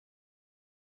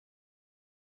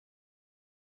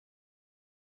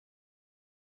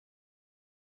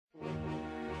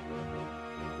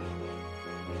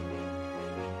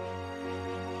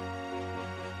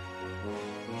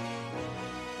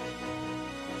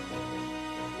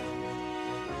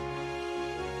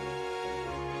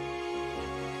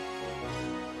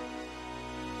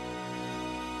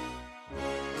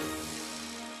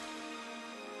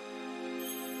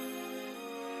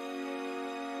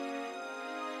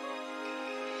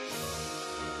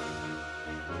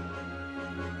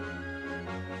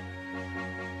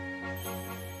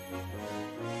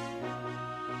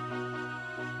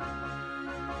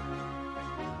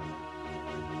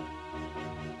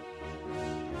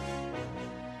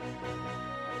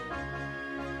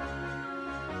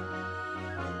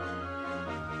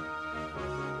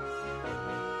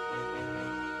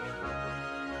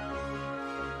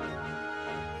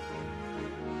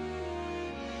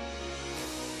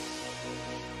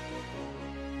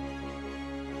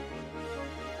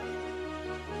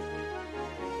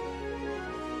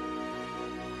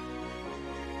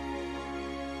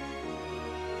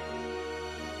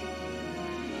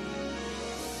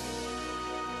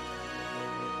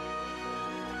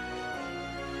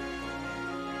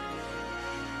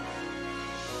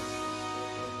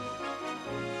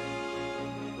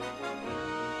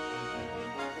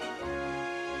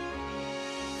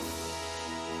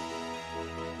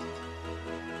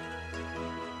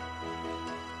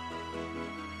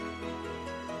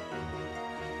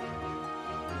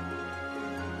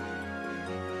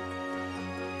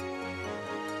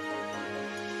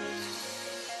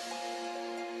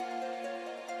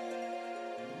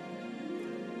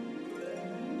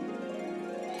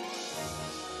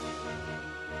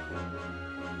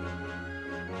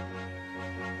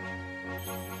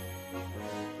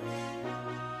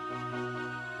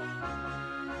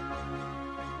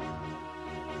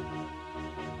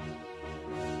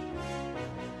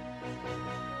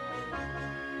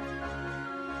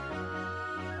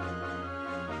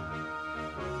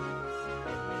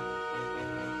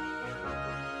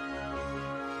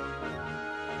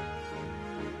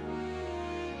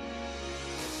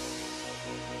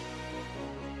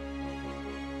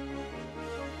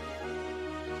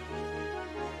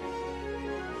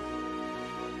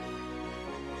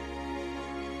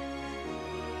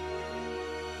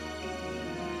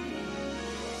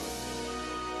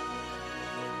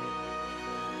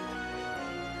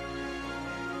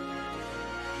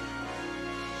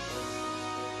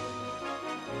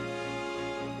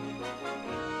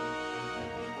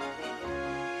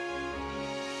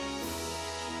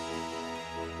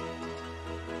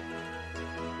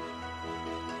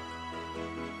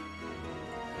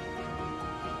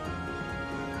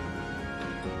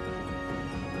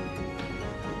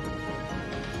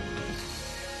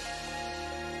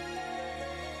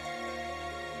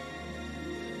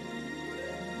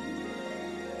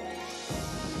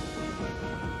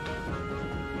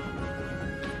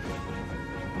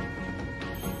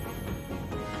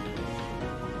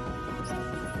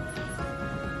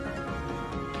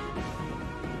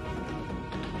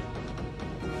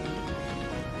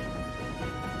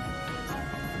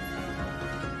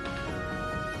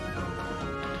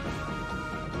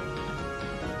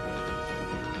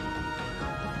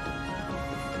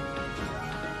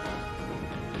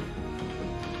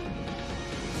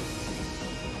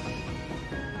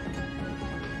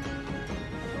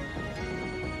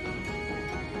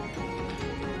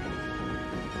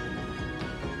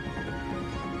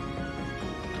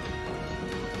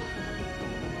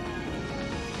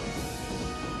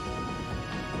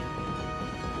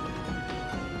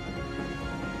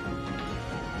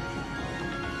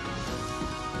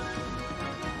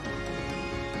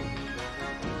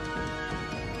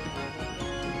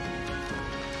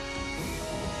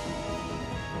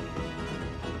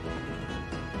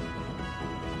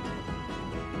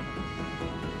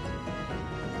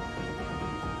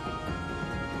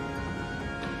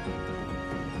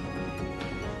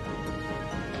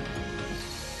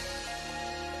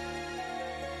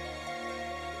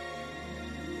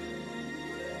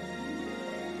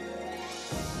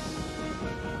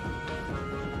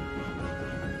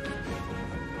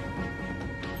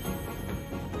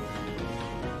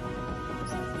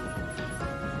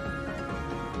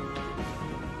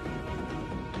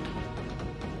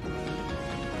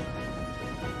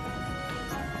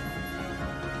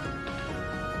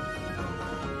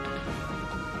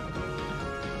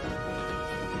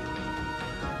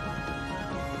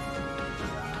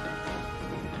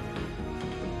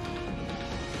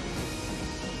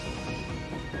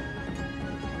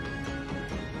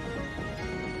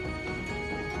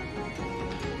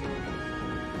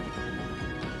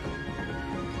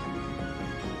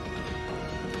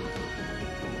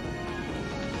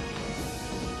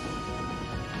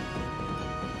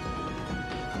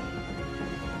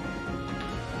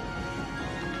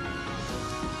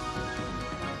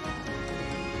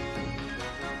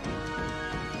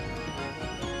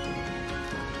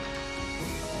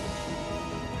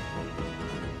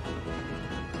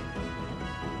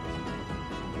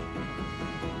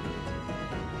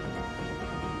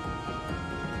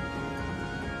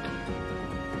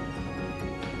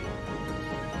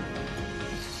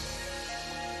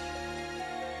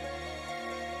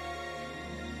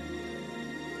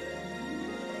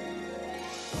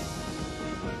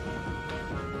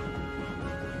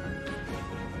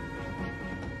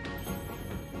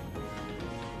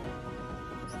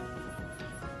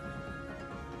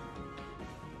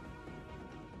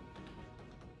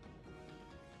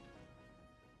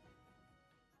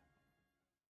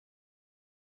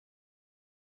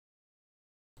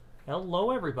Hello,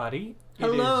 everybody.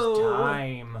 Hello. It is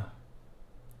time.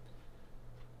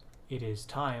 It is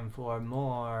time for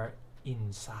more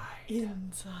Inside.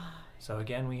 So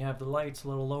again, we have the lights a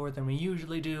little lower than we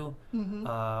usually do.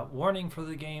 Warning for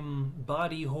the game: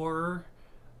 body horror,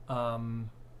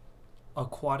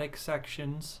 aquatic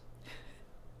sections,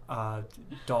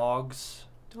 dogs,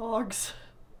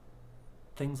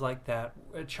 things like that.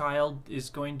 A child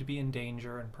is going to be in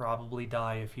danger and probably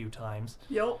die a few times.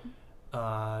 Yep.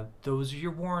 Those are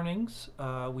your warnings.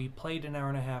 We played an hour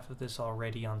and a half of this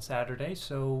already on Saturday,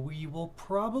 so we will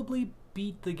probably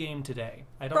beat the game today.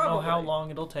 I don't know how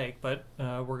long it'll take, but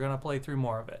we're going to play through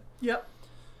more of it. Yep.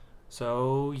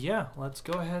 So, yeah, let's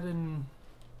go ahead and...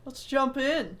 Let's jump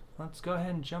in. Let's go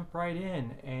ahead and jump right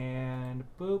in. And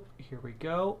boop, here we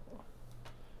go.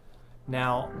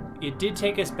 Now, it did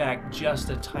take us back just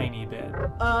a tiny bit.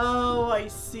 Oh, I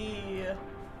see.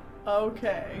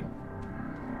 Okay.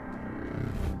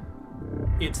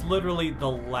 It's literally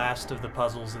the last of the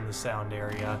puzzles in the sound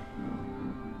area.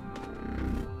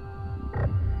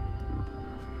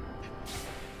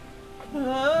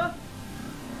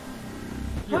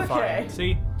 You're fine.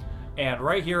 See? And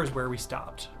right here is where we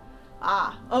stopped.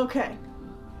 Ah, okay.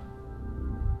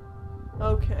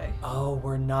 Okay. Oh,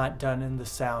 we're not done in the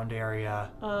sound area.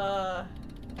 No.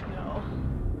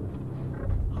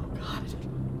 Oh, God.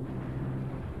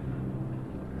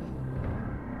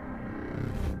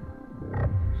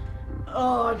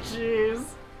 Oh, jeez.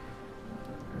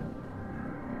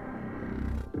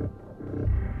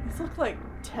 These look like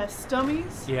test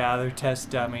dummies? Yeah, they're test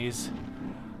dummies.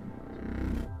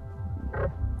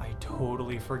 I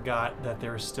totally forgot that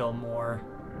there's still more.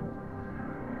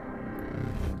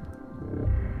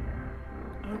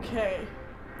 Okay.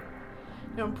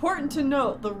 Now, important to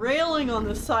note, the railing on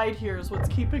the side here is what's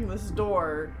keeping this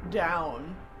door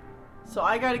down. So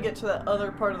I gotta get to that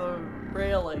other part of the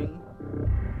railing.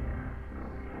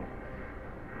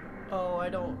 Oh, I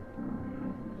don't...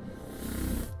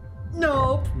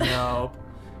 Nope. Nope.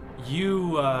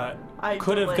 You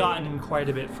could have delayed. gotten quite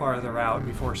a bit farther out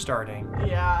before starting.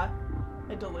 Yeah.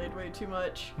 I delayed way too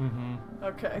much. Mm-hmm.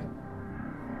 Okay.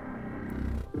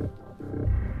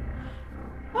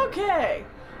 Okay.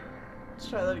 Let's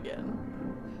try that again.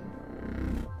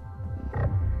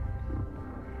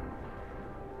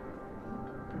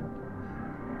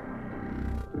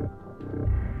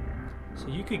 So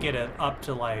you could get it up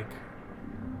to like...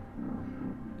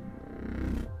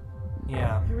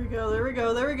 Yeah. Here we go, there we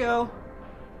go, there we go.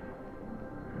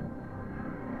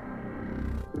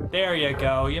 There you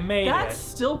go, you made That's it.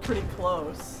 still pretty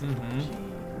close. Mm-hmm.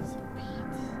 Jeez,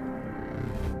 Pete.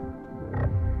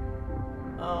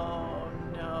 Oh,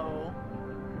 no.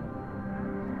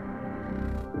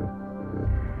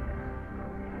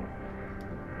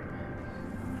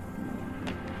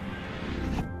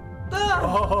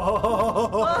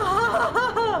 Oh.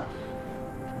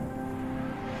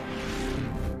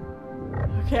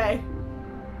 Okay.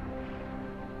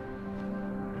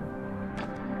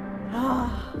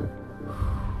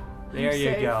 There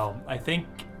you safe. go. I think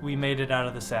we made it out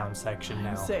of the sound section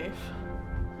now. I'm safe.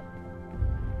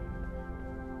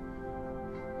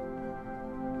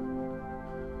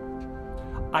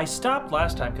 I stopped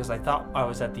last time because I thought I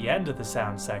was at the end of the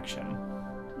sound section,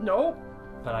 Nope.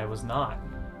 but I was not.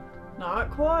 Not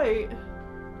quite.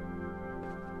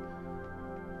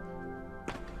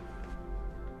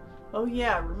 Oh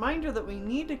yeah, reminder that we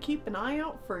need to keep an eye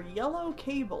out for yellow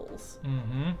cables.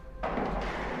 Mm-hmm.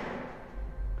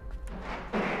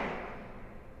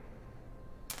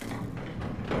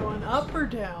 Going up or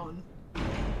down?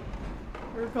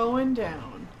 We're going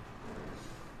down.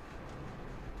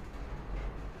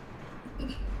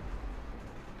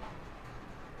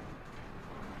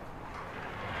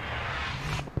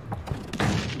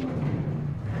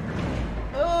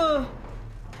 Ugh.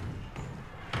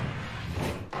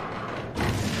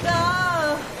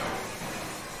 Ah.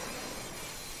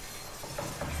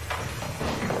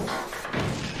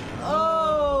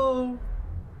 Oh.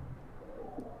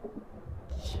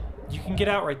 You can get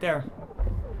out right there.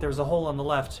 There's a hole on the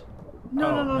left.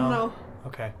 No, no.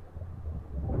 Okay.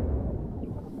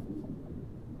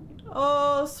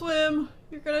 Oh, swim.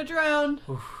 You're gonna drown.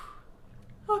 Oof.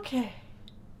 Okay.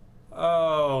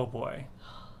 Oh, boy.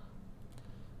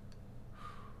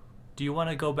 Do you want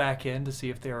to go back in to see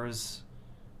if there is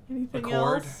Anything a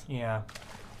cord? else? Yeah.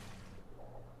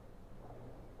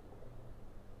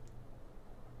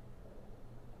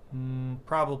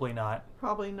 Probably not.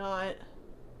 Probably not.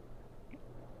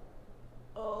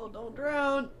 Oh, don't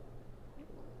drown.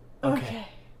 Okay.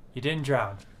 You didn't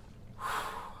drown.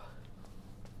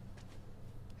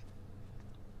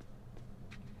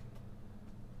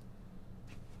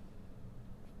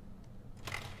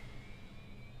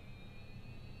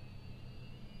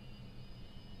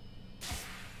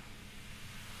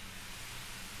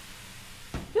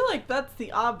 like that's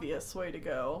the obvious way to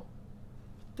go.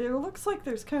 There looks like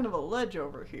there's kind of a ledge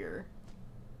over here.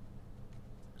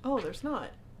 Oh, there's not.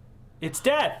 It's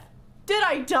death! Did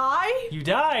I die? You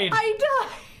died! I died!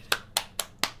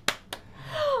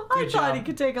 I thought he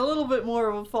could take a little bit more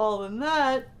of a fall than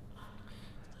that.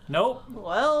 Nope.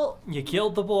 Well... You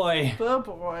killed the boy. The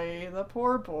boy. The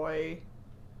poor boy.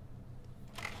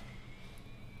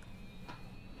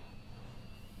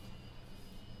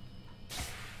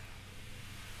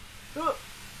 Ugh.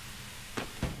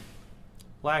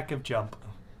 Lack of jump.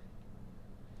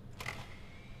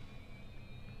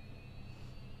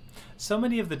 So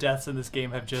many of the deaths in this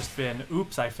game have just been,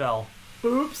 oops, I fell.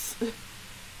 Oops.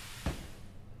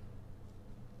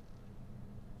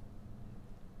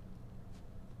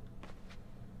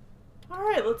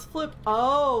 Alright, let's flip.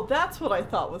 Oh, that's what I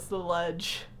thought was the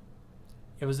ledge.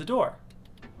 It was a door.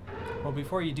 Well,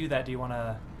 before you do that, do you want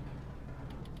to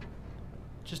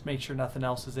just make sure nothing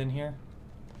else is in here?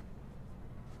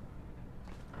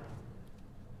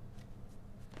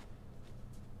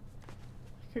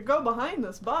 I could go behind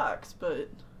this box, but...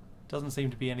 Doesn't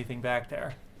seem to be anything back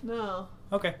there. No.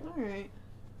 Okay. Alright.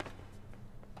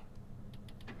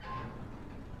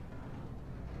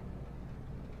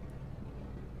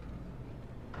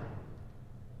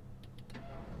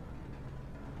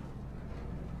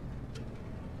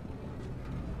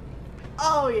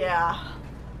 Oh yeah.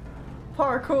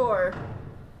 Parkour.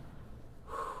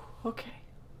 Okay.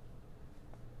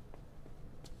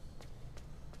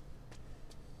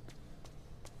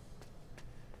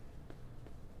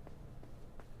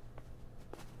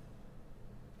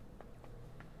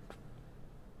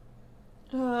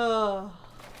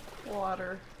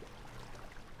 Water.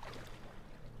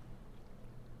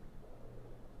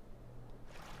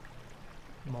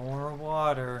 More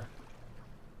water.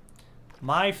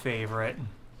 My favorite.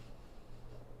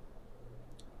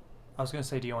 I was going to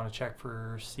say, do you want to check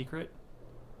for secret?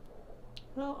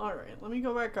 Well, alright. Let me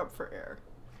go back up for air.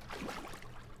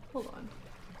 Hold on.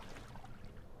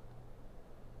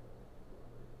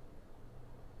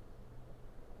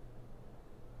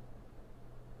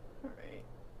 Alright.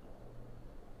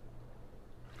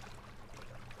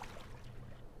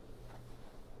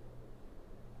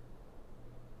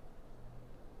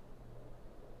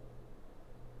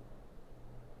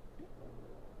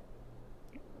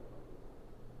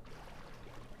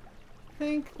 I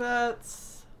think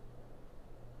that's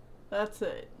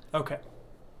it. Okay.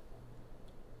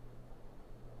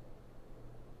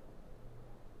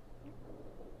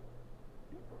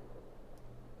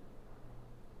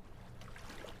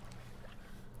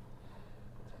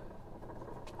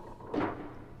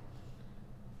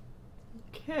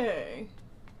 Okay.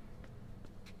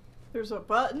 There's a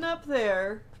button up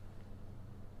there.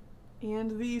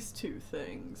 And these two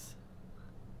things.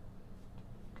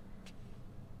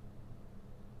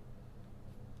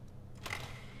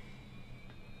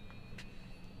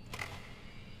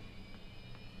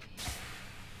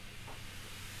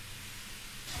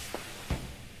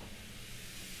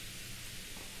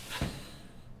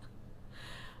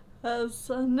 That's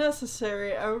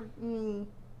unnecessary.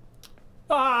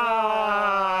 Ah!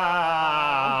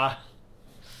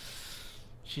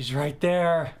 She's right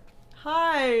there.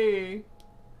 Hi.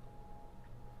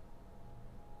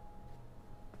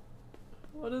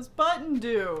 What does button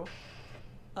do?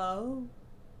 Oh.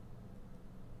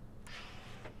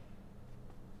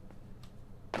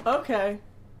 Okay.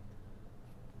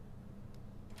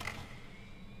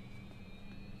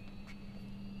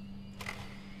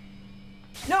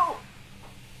 No!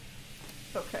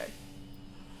 Okay.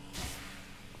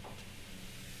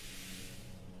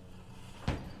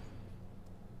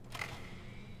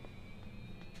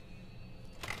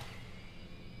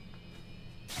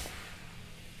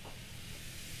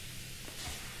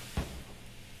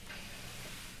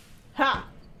 Ha!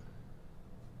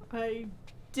 I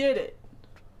did it.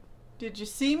 Did you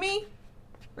see me?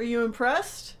 Are you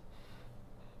impressed?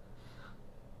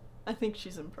 I think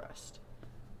she's impressed.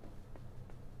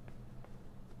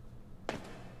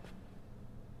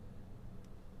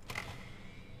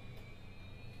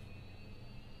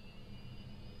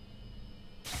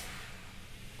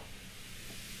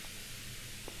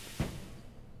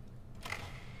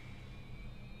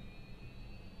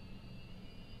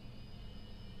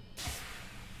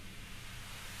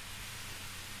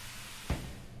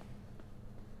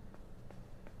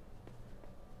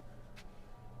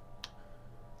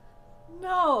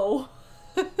 No.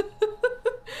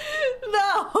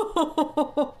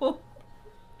 No.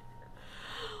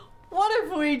 What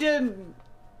if we didn't?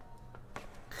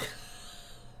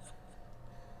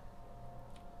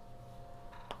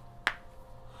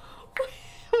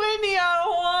 Whitney, I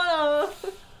don't wanna.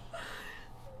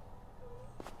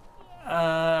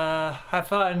 Have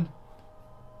fun.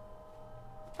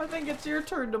 I think it's your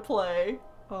turn to play.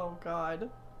 Oh, God.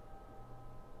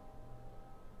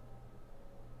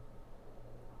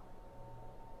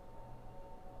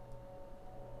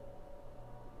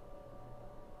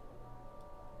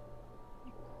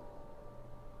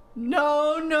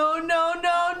 No, no, no,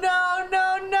 no, no,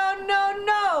 no, no, no,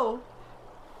 no!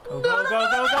 Go, go, go,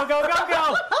 go, go, go, go,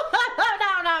 go!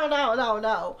 No, no, no, no,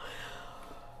 no.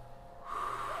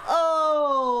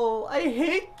 Oh, I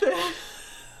hate this.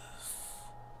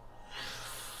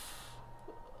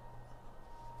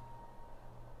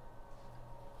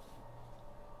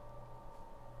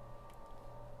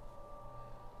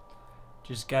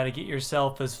 Just gotta get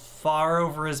yourself as far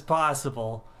over as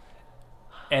possible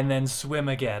and then swim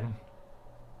again.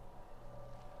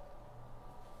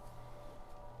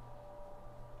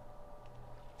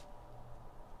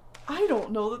 I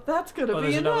don't know that that's gonna be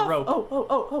there's enough. another rope.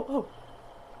 Oh.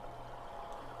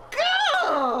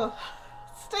 Gah!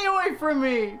 Stay away from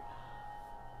me.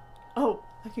 Oh,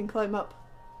 I can climb up.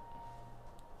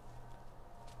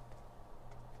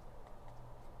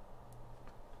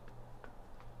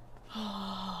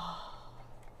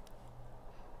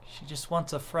 She just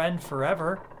wants a friend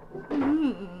forever.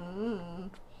 Do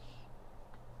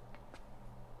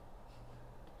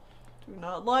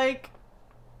not like.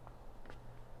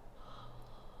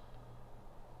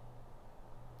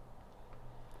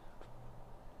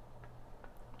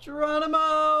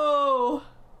 Geronimo!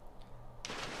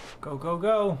 Go, go,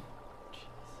 go.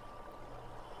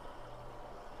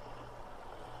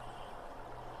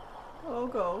 Oh,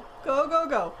 go. Go, go,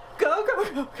 go. Go, go,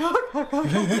 go, go, go,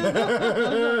 go, go.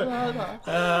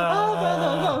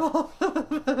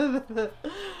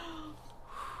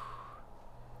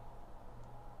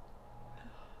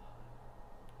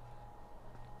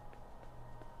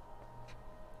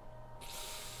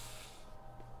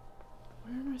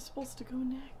 Where am I supposed to go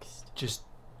next? Just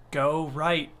go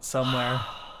right somewhere.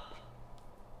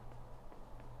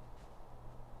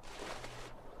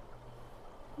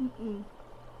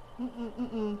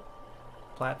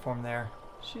 Platform there.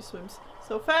 She swims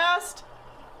so fast.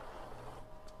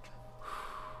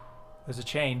 There's a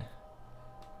chain.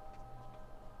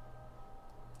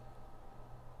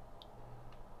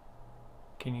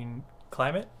 Can you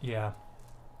climb it? Yeah.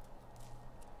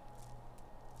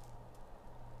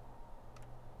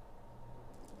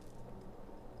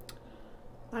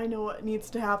 I know what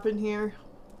needs to happen here.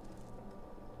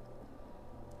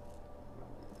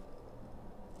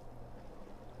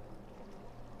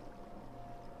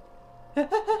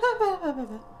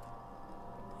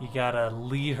 You gotta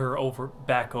lead her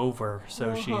back over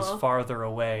so she's farther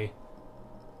away.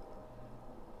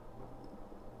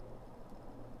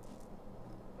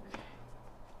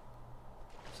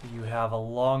 So you have a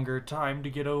longer time to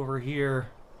get over here.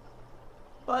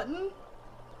 Button?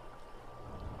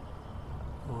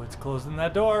 Oh, it's closing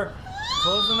that door.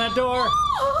 Closing that door.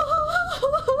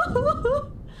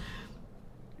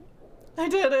 I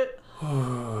did it.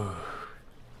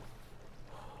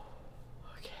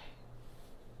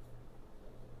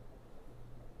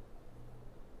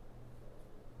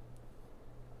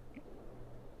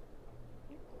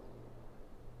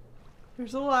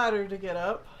 There's a ladder to get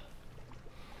up.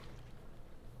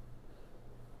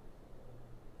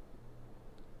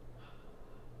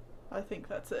 I think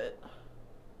that's it.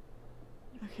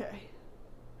 Okay.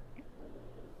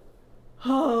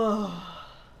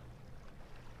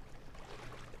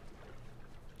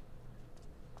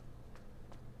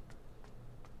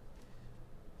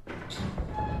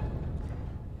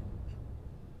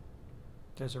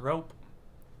 There's a rope.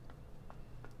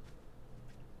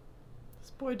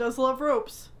 This boy does love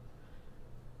ropes.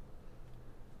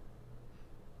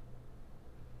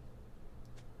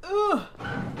 Ugh.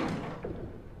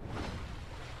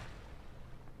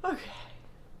 Okay.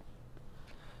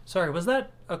 Sorry, was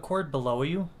that a cord below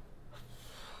you?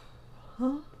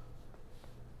 Huh?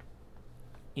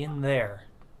 In there.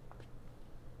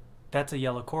 That's a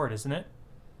yellow cord, isn't it?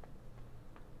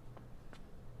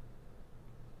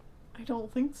 I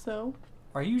don't think so.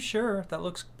 Are you sure? That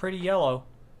looks pretty yellow.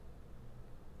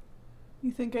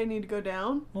 You think I need to go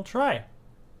down? We'll try.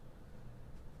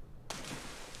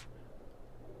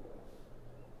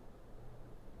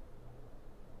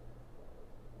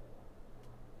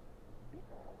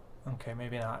 Okay,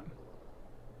 maybe not.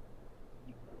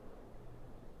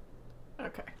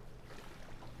 Okay.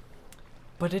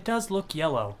 But it does look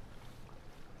yellow.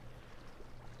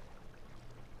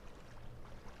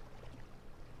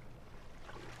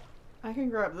 I can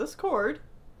grab this cord.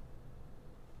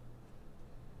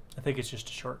 I think it's just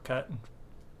a shortcut.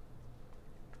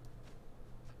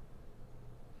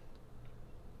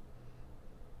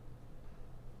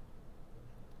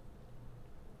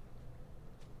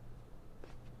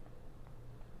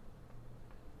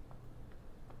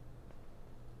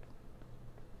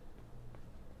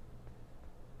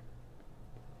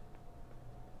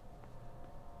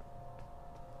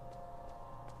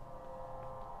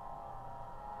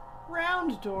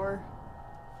 found a door.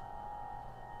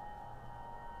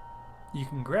 You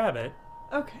can grab it.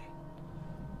 Okay.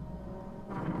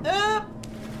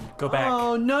 Go back.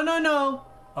 Oh, no, no, no.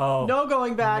 Oh. No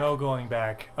going back. No going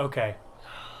back. Okay.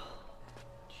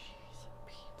 Jeez,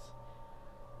 Pete.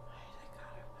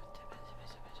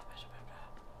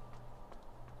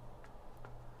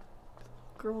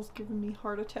 Girl's giving me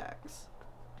heart attacks.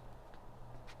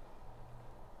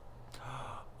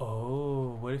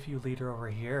 Oh, what if you lead her over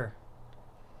here?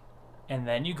 And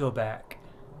then you go back.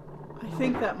 I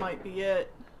think that might be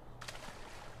it.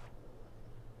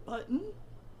 Button?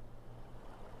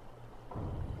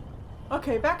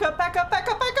 Okay, back up, back up, back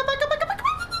up, back up, back up, back up, back up.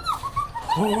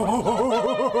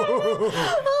 Oh,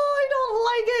 I don't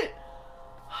like it.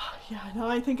 Yeah, now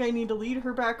I think I need to lead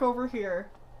her back over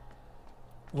here.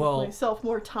 Well, give myself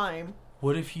more time.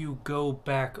 What if you go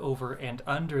back over and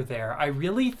under there? I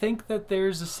really think that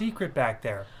there's a secret back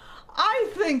there. I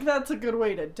think that's a good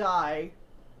way to die.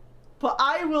 But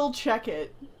I will check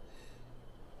it.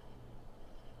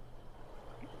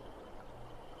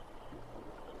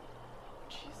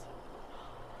 Jeez.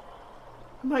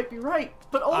 I might be right,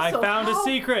 but also I found a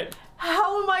secret.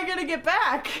 How am I gonna get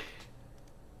back?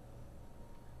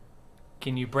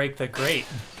 Can you break the grate?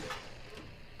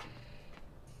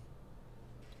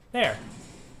 There.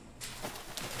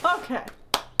 Okay.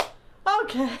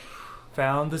 Okay.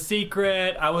 Found the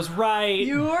secret. I was right.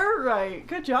 You were right.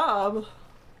 Good job.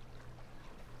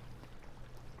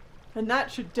 And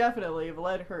that should definitely have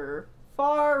led her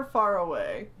far, far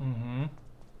away. Mm-hmm.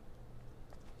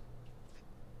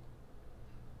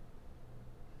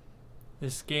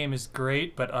 This game is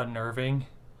great, but unnerving.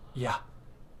 Yeah,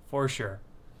 for sure.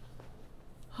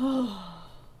 I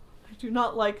do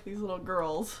not like these little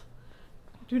girls.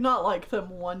 I do not like them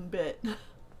one bit.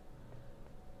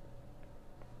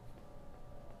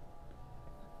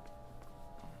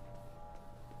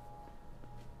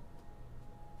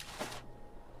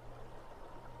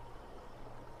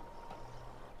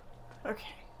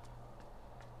 Okay.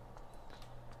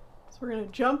 So we're gonna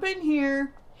jump in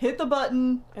here, hit the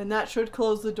button, and that should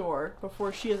close the door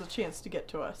before she has a chance to get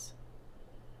to us.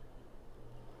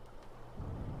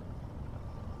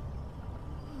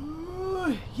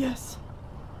 Ooh, yes.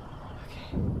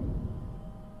 Okay.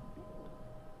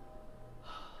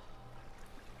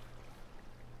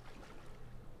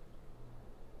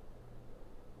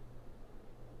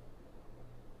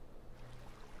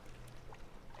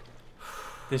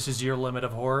 This is your limit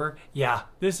of horror? Yeah,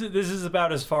 this is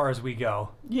about as far as we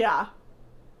go. Yeah.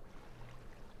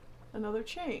 Another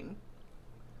chain.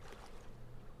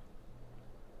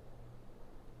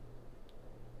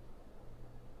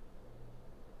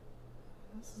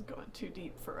 This is going too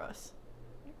deep for us.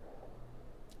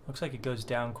 Looks like it goes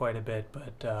down quite a bit,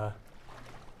 but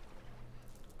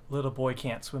little boy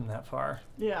can't swim that far.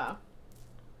 Yeah.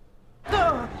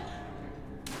 Ugh.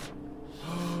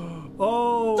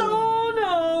 Oh! Oh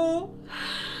no!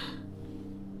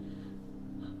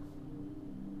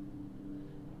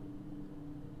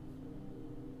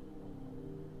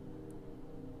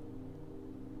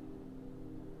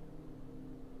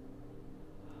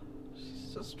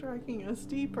 She's just dragging us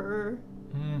deeper.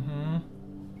 Mm-hmm.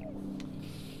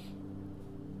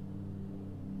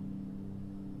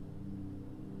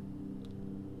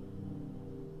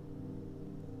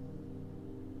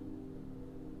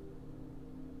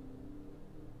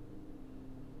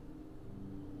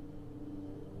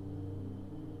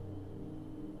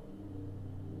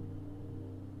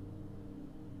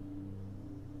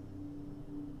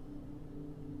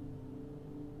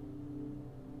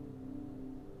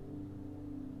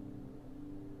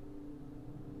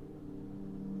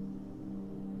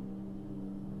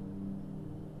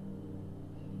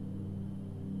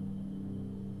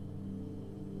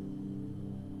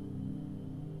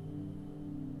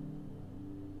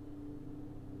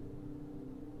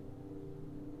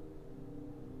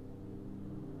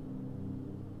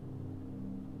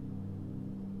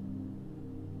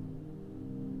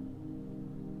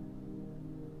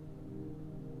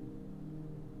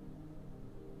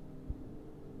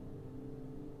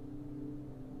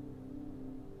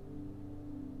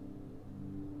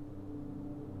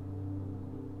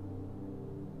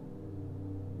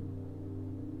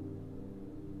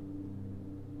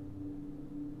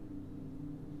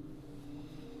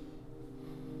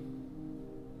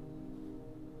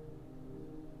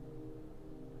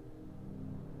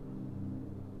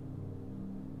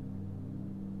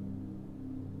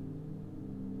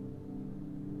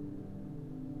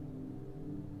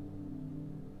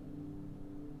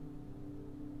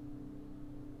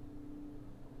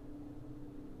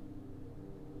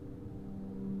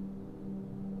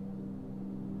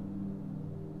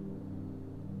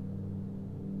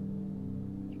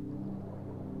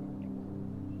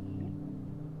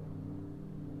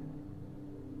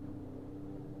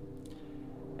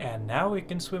 And now we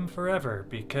can swim forever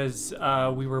because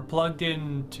we were plugged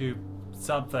into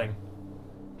something.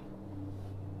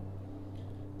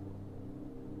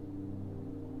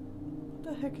 What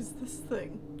the heck is this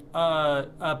thing?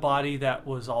 A body that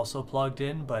was also plugged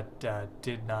in but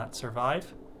did not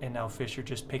survive. And now fish are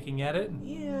just picking at it.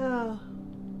 Yeah.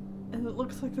 And it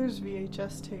looks like there's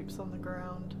VHS tapes on the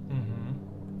ground. Mm-hmm.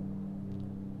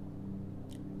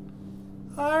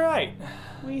 Alright.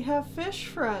 We have fish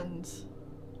friends.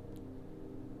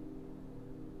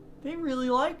 They really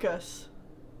like us.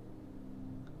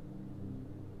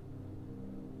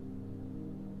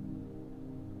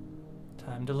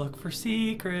 Time to look for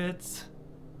secrets.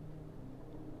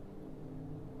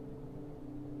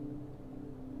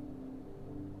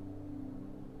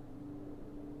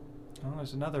 Oh,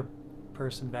 there's another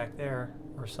person back there,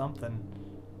 or something.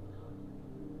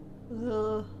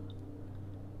 Look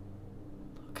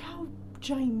how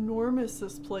ginormous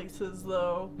this place is,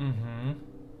 though. Mm-hmm.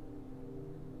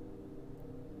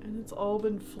 And it's all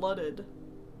been flooded.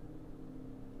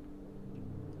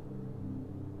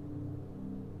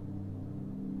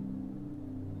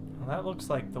 Well, that looks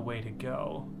like the way to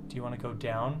go. Do you want to go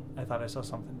down? I thought I saw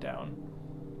something down.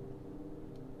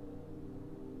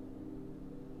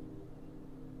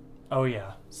 Oh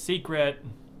yeah, secret.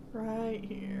 Right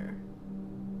here.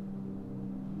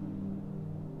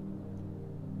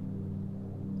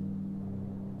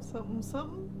 Something,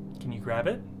 something? Can you grab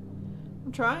it?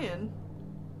 I'm trying.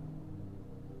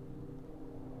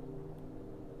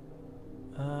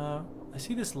 I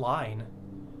see this line.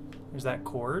 There's that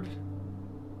cord.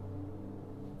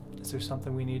 Is there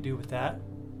something we need to do with that?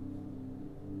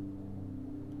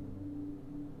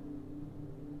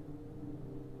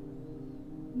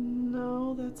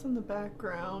 No, that's in the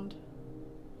background.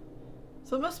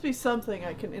 So it must be something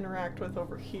I can interact with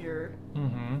over here.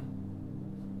 Mm-hmm.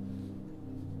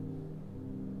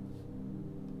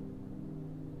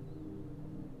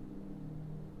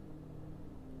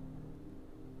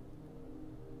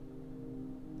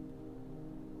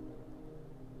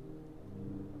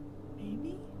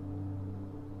 Maybe?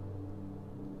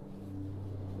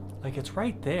 Like it's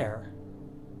right there.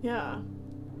 Yeah.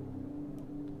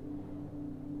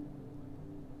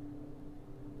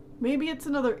 Maybe it's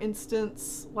another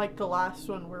instance like the last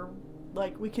one where,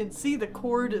 like, we can see the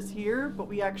cord is here, but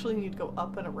we actually need to go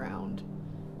up and around.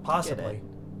 Possibly.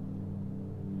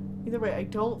 Either way, I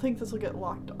don't think this will get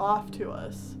locked off to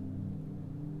us.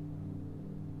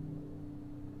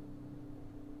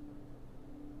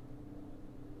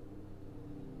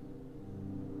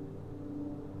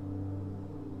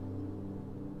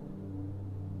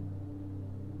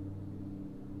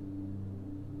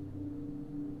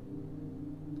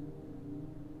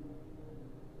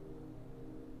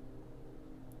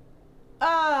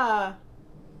 Ah!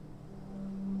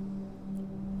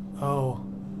 Oh.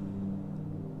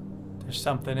 There's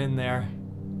something in there.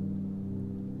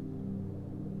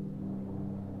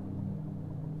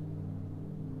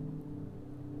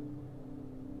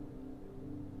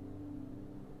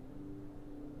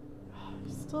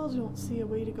 I still don't see a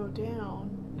way to go down.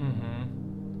 Mm-hmm.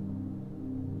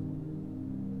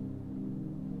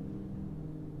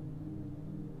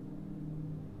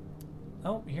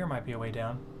 Oh, here might be a way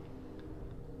down.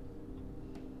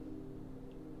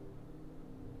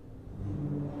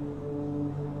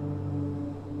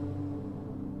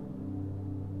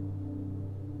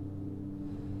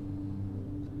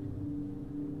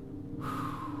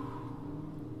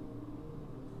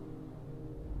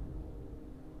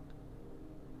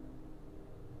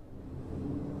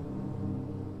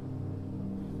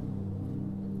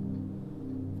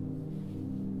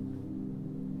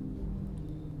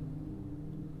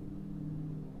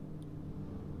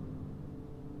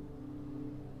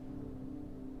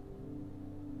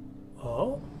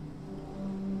 Oh?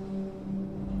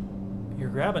 You're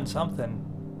grabbing something.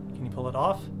 Can you pull it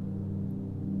off?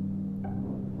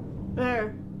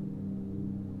 There.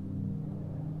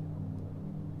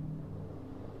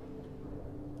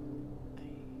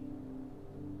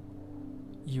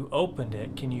 You opened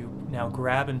it. Can you now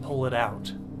grab and pull it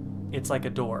out? It's like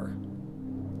a door.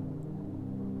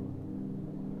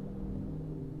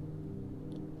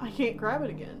 I can't grab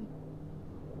it again.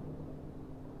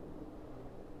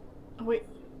 Oh, wait.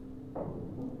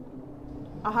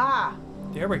 Aha!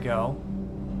 There we go.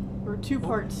 There are two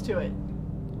parts to it.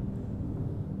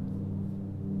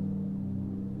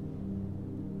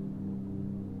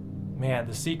 Man,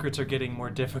 the secrets are getting more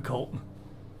difficult.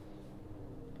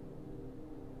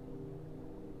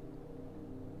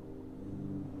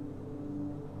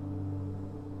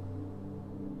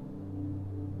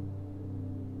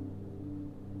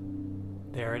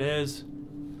 There it is.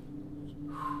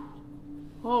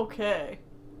 Okay.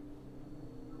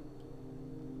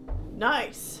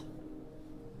 Nice.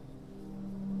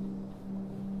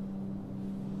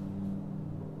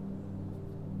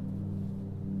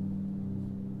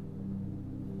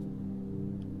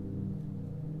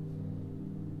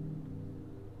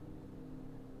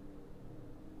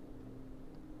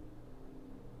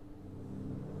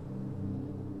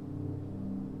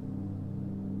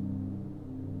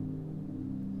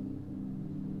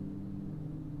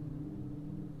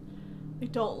 I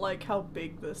don't like how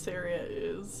big this area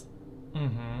is.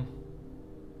 Mm-hmm.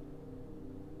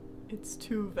 It's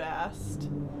too vast.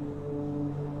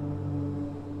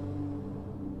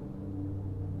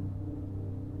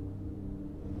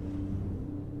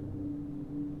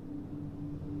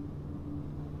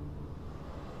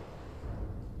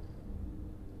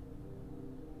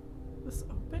 This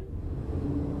open?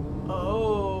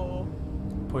 Oh.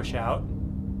 Push out?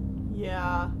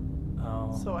 Yeah.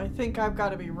 Oh. So I think I've got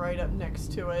to be right up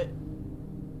next to it.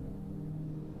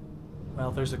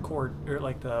 Well, there's a cord, or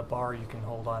like the bar you can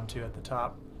hold on to at the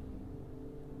top.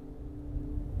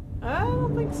 I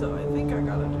don't think so. I think I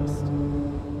gotta just...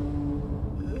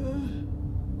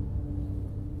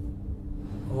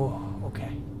 Oh,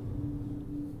 okay.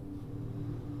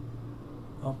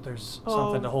 Oh, there's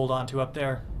something to hold on to up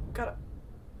there. Gotta...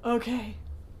 Okay.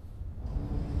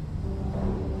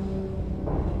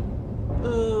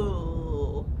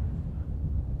 Ugh.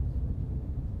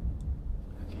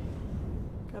 Okay.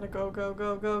 Gotta go, go,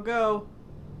 go, go, go.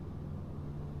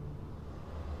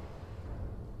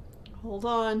 Hold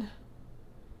on.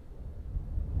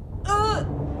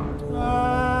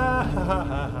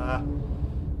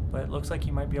 But it looks like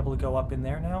you might be able to go up in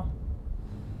there now.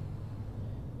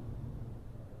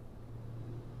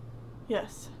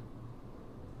 Yes.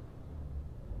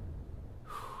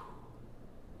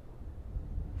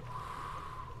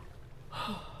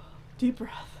 Deep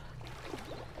breath.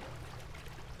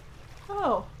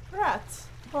 Oh, rats.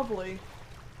 Lovely.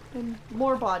 And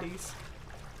more bodies.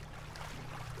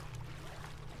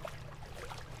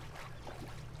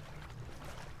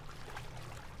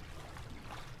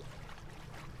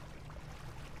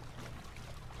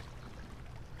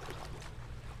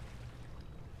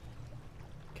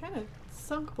 Kind of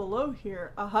sunk below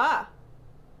here. Aha!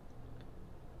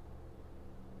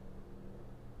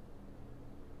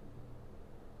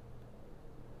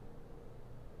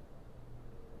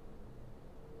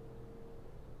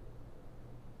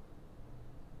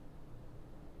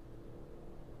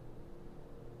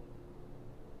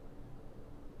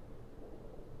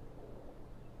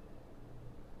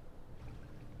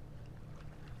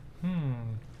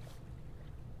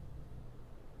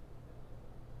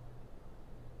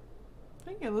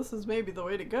 Thinking this is maybe the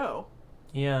way to go.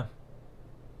 Yeah.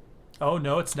 Oh,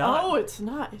 no, it's not. Oh, it's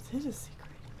not. It is a secret.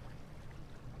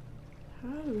 How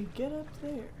do we get up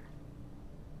there?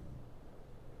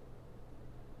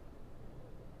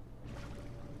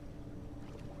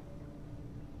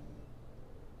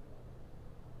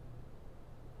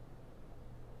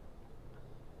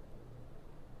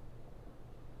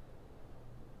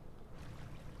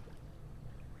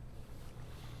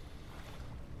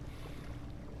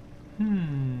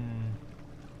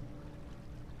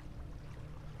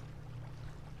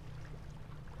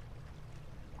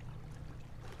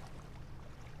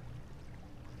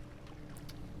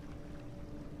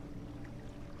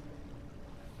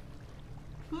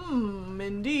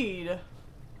 Indeed.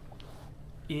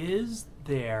 Is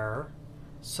there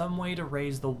some way to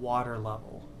raise the water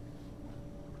level?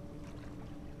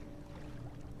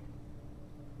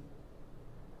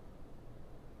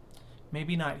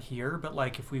 Maybe not here, but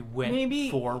like if we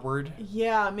went forward.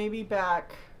 Yeah, maybe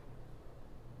back.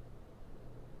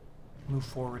 Move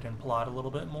forward and plot a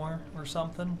little bit more or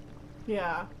something.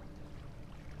 Yeah.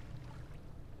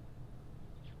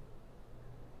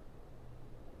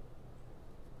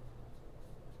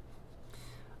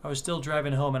 I was still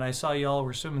driving home and I saw y'all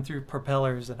were swimming through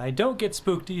propellers, and I don't get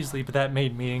spooked easily, but that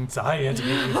made me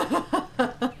anxiety.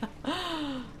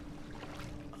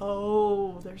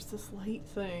 Oh, there's this light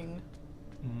thing.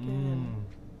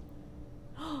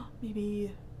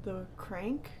 Maybe the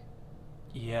crank?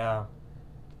 Yeah.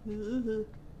 No,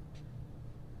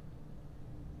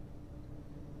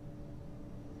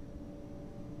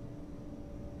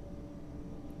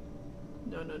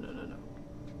 no, no, no, no.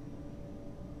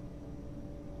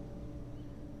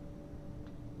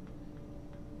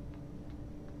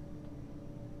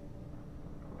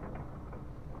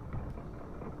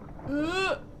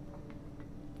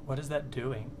 What is that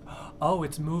doing? Oh,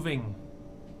 it's moving.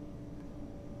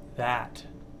 That.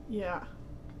 Yeah.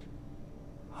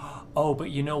 Oh,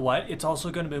 but you know what? It's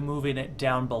also going to be moving it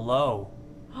down below.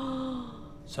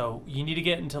 So you need to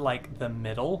get into like the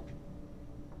middle.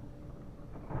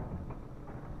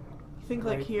 You think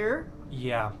like here?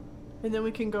 Yeah. And then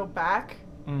we can go back?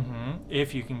 Mm-hmm.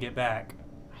 If you can get back.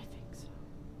 I think so.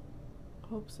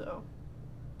 Hope so.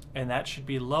 And that should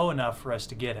be low enough for us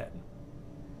to get it.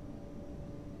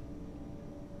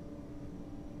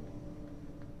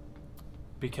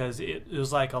 Because it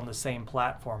was like on the same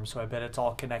platform, so I bet it's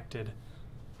all connected.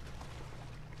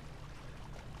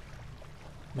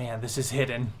 Man, this is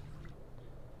hidden.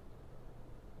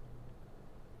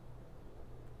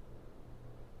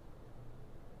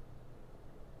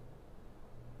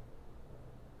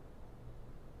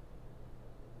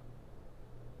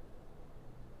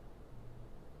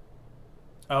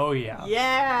 Oh, yeah.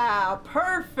 Yeah,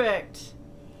 perfect.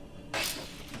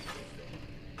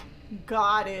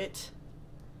 Got it.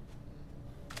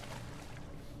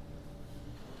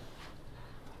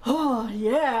 Oh,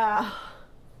 yeah.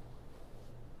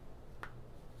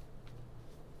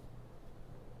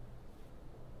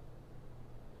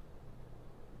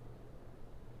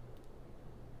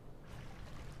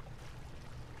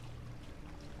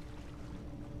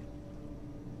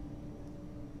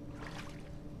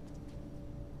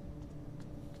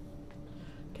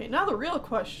 Okay, now the real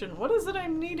question. What is it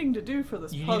I'm needing to do for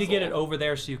this puzzle? You need to get it over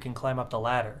there so you can climb up the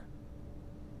ladder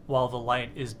while the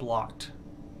light is blocked.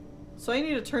 So I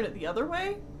need to turn it the other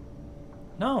way?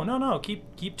 No, no, no.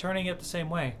 Keep turning it the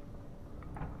same way.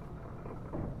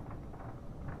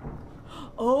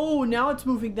 Oh, now it's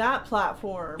moving that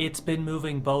platform. It's been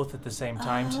moving both at the same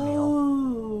time, Tennille.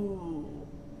 Oh.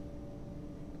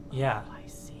 Yeah. I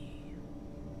see.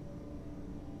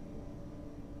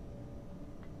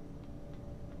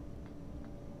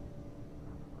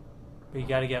 But you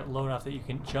gotta get low enough that you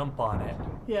can jump on it.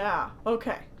 Yeah,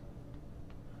 okay.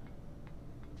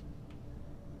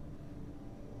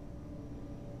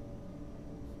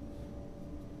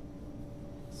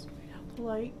 Straight out the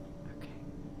light. Okay.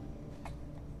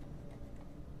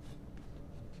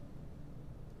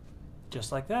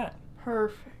 Just like that.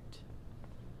 Perfect.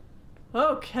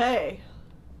 Okay.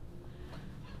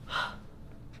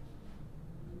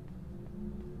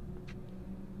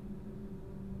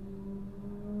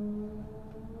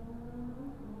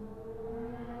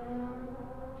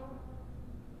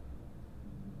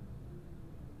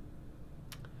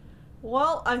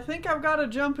 Well, I think I've got to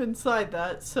jump inside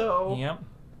that, so... Yep.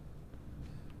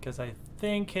 Because I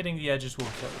think hitting the edges will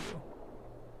kill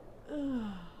you.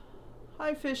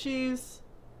 Hi, fishies.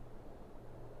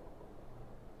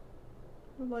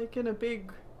 We're like in a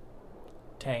big...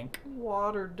 Tank.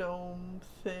 water dome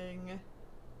thing.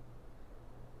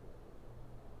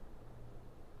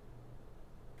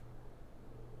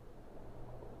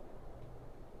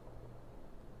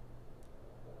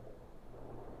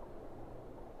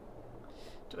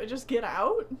 Do I just get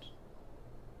out?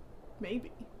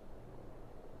 Maybe.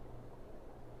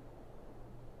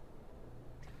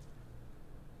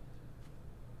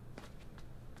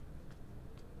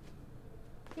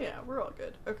 Yeah, we're all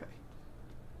good. Okay.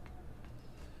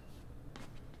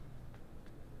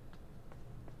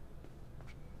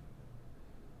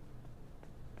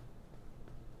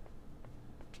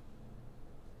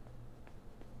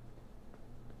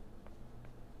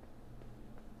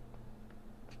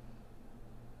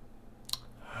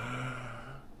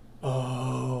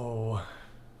 Oh.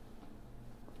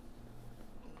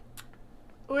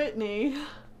 Whitney.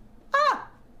 Ah!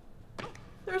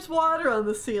 There's water on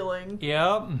the ceiling.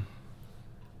 Yep.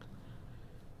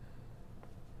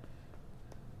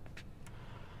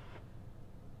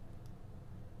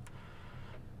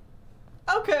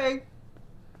 Okay.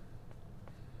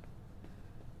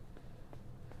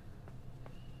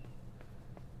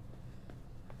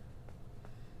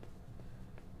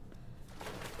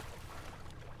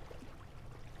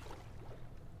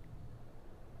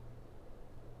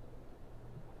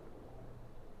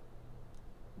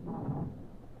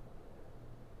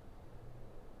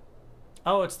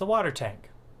 Oh, it's the water tank.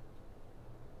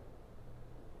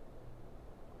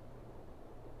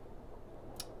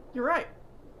 You're right.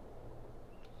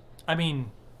 I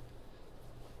mean,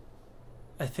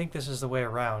 I think this is the way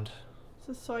around. Is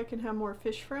this so I can have more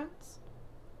fish friends?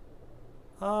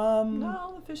 No,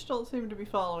 No, the fish don't seem to be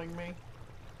following me.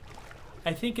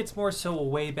 I think it's more so a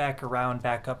way back around,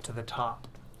 back up to the top.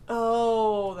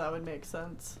 Oh, that would make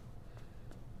sense.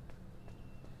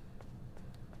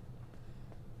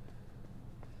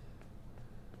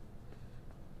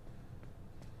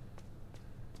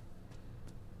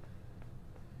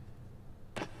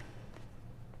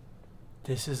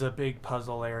 This is a big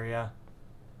puzzle area.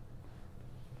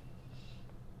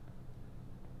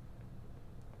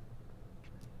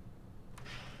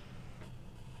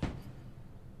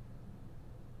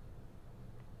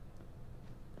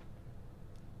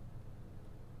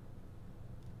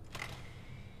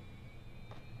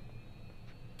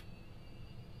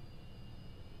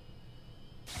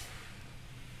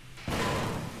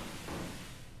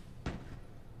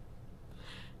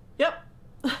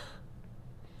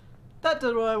 That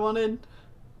did what I wanted.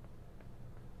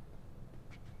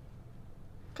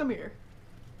 Come here.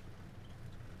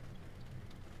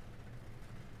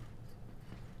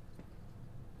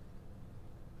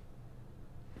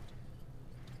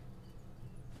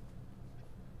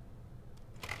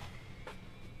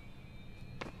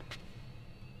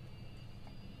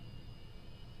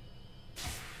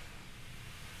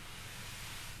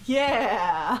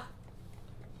 Yeah!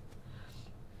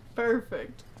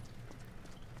 Perfect.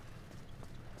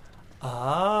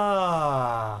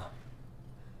 Ah.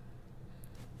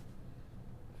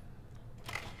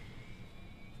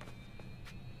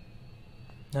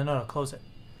 No, close it.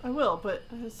 I will, but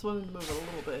I just wanted to move it a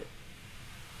little bit.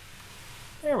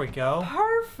 There we go.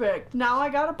 Perfect! Now I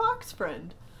got a box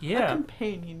friend. Yeah. A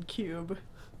companion cube.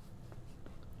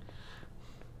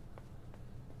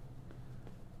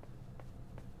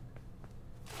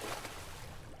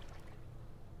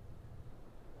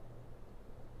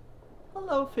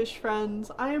 Hello, fish friends.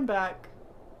 I am back.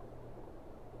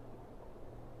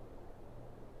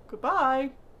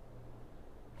 Goodbye.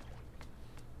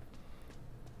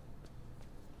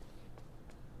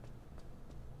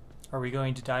 Are we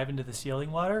going to dive into the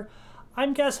sealing water?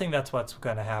 I'm guessing that's what's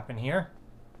going to happen here.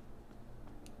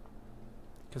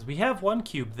 Because we have one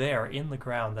cube there in the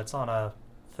ground that's on a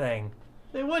thing.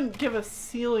 They wouldn't give us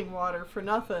sealing water for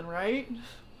nothing, right?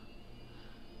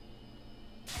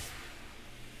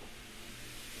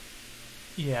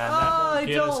 Yeah, and that won't I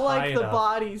get us don't like high the enough.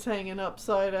 bodies hanging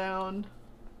upside down.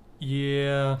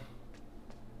 Yeah.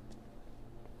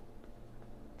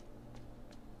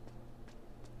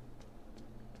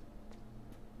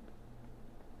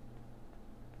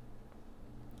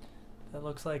 That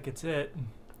looks like it's it.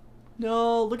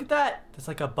 No, look at that. That's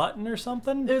like a button or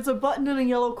something? There's a button and a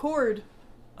yellow cord.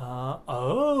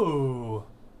 Oh.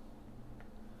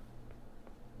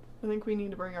 I think we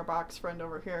need to bring our box friend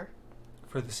over here.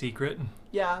 For the secret.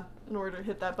 Yeah, in order to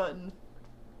hit that button.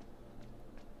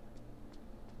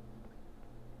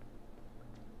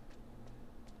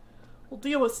 We'll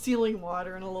deal with sealing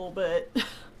water in a little bit.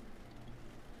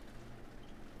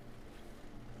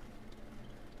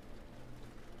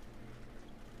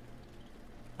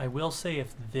 I will say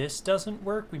if this doesn't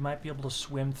work, we might be able to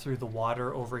swim through the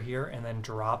water over here and then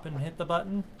drop and hit the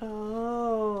button.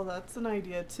 Oh, that's an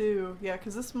idea too. Yeah,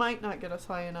 because this might not get us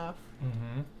high enough.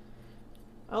 Mm-hmm.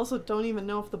 I also don't even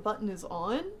know if the button is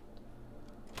on.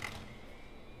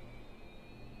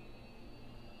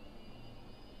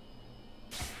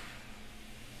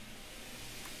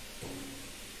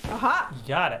 Aha! You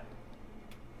got it.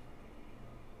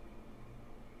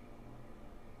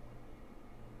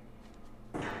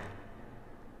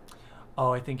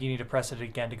 Oh, I think you need to press it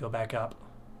again to go back up.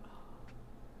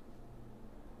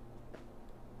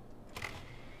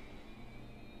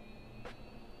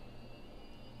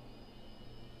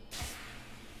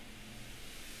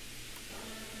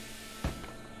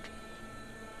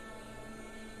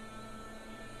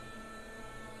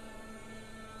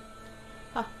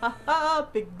 Ha ha ha!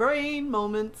 Big brain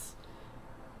moments.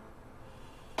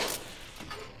 There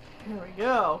we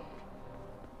go.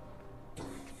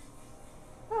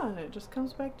 Oh, and it just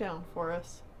comes back down for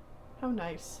us. How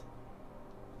nice.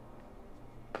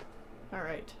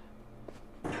 Alright.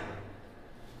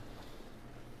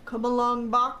 Come along,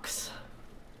 box.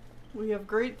 We have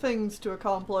great things to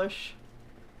accomplish.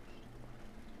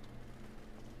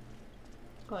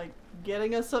 Like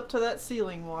getting us up to that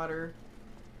sealing water.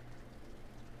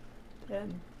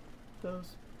 And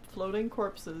those floating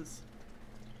corpses.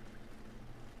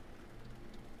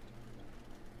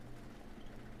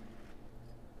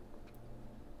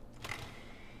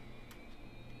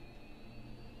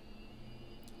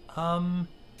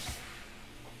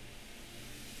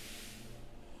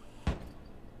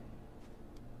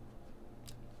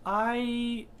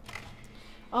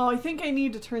 Oh, I think I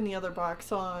need to turn the other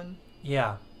box on.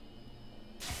 Yeah.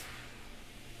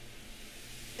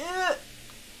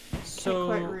 So,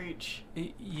 Can't quite reach.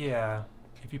 Yeah.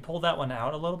 If you pull that one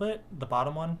out a little bit, the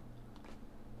bottom one.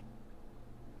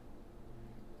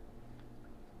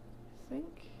 I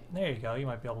think There you go. You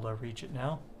might be able to reach it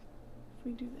now. if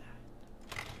we do that.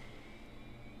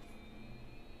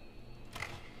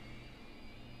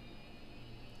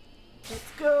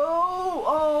 Let's go!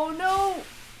 Oh no!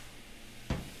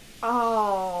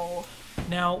 Oh.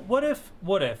 Now, what if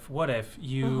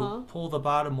you pull the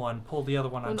bottom one, pull the other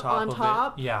one on top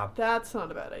of it? Yeah. That's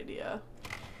not a bad idea.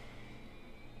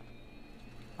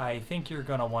 I think you're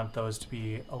going to want those to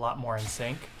be a lot more in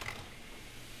sync.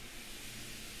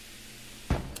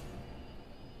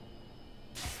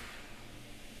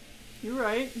 You're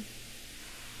right.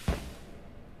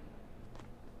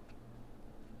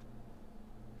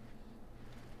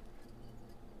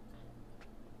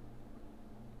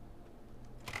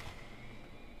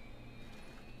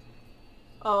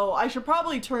 Oh, I should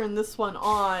probably turn this one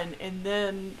on and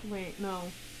then... Wait, no.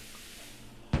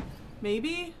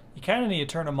 Maybe? You kind of need to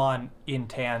turn them on in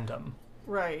tandem.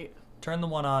 Right. Turn the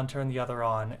one on, turn the other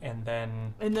on, and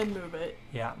then... And then move it.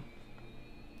 Yeah.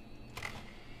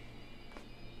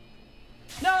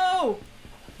 No!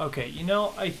 Okay, you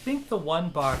know, I think the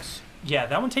one box... Yeah,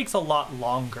 that one takes a lot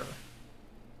longer.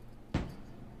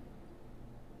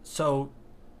 So,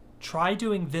 try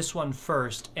doing this one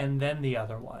first, and then the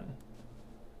other one.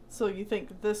 So you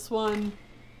think this one...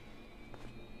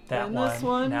 That and one. This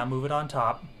one? Now move it on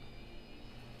top.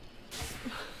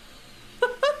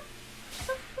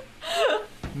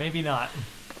 Maybe not.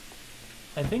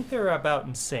 I think they're about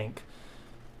in sync.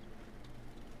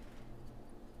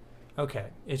 Okay,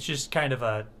 it's just kind of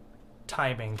a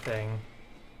timing thing.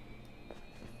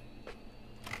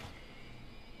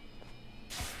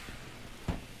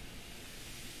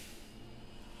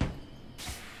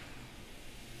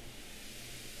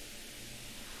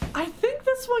 I think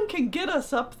this one can get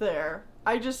us up there.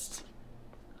 I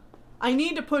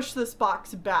need to push this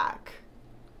box back.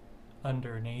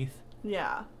 Underneath.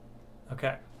 Yeah.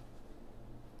 Okay.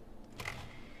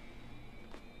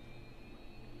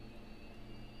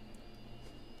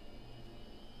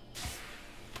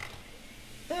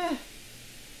 Eh.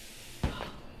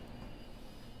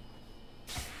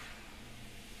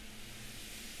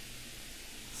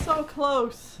 So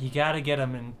close. You gotta get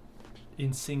them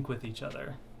in sync with each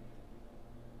other.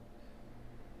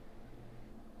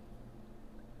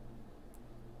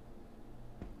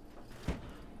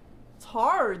 It's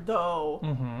hard, though.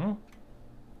 Mm-hmm.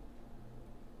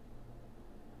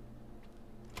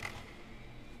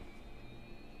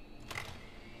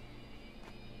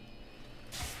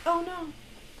 Oh, no.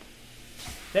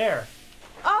 There.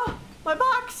 Oh, my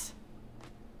box!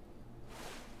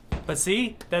 But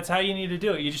see, that's how you need to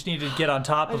do it. You just need to get on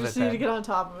top of it. I just need to get on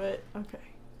top of it. Okay.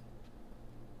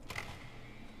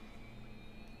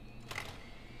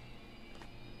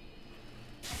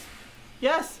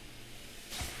 Yes!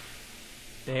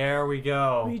 There we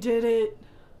go. We did it.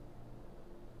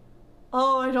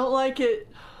 Oh, I don't like it.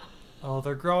 Oh,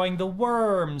 they're growing the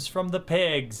worms from the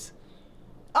pigs.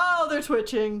 Oh, they're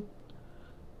twitching.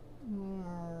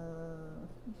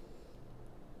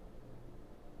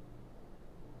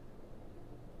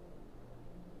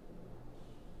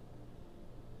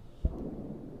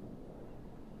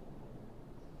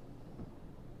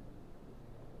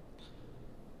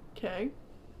 Okay.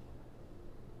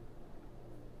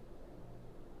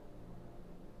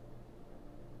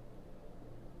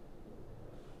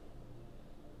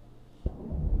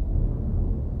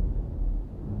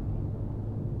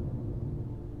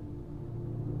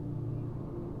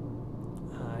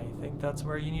 I think that's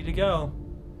where you need to go.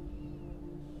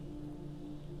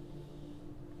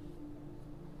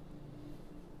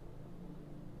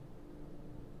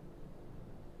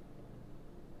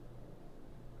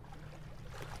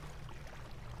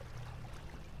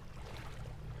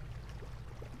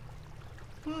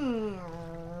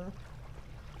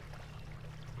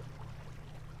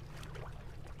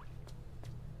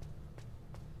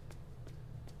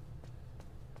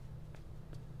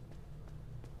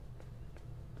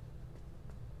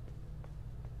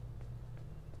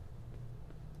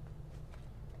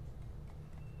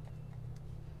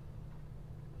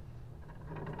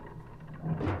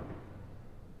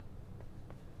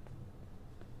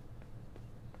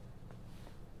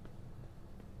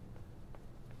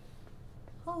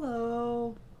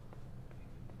 Hello.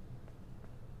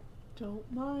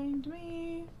 Don't mind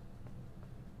me.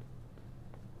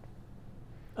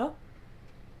 Oh.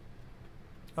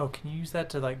 Oh, can you use that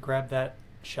to, like, grab that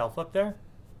shelf up there?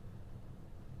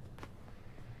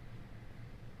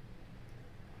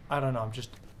 I don't know, I'm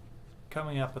just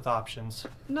coming up with options.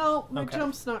 No, my Okay.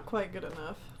 jump's not quite good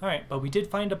enough. Alright, but we did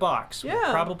find a box. Yeah.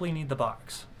 We'll probably need the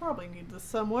box. Probably need this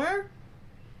somewhere.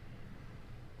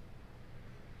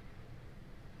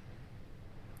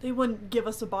 They wouldn't give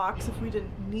us a box if we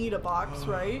didn't need a box,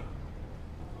 right?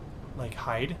 Like,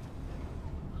 hide?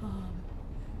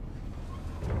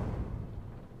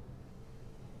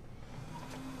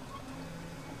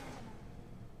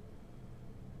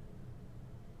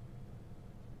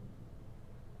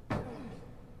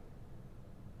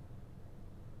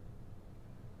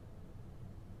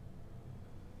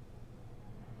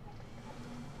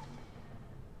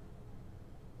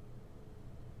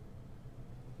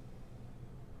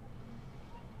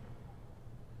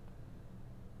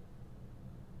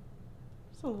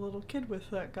 There's a little kid with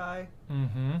that guy.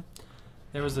 Mm-hmm.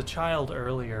 There was a child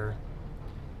earlier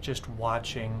just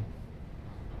watching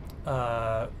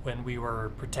when we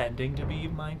were pretending to be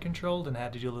mind controlled and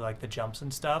had to do like the jumps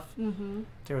and stuff. Mm-hmm.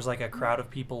 There was like a crowd of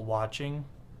people watching,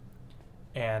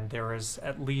 and there was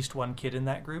at least one kid in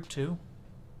that group too.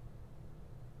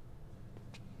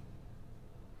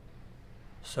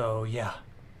 So yeah.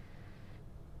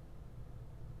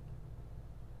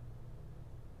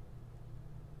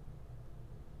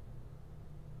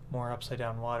 More upside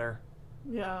down water.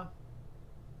 Yeah.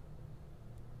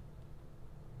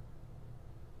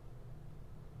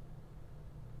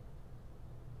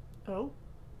 Oh.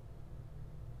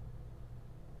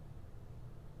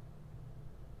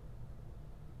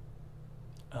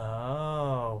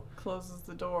 Oh. Closes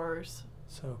the doors.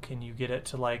 So can you get it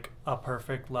to like a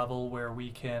perfect level where we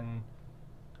can,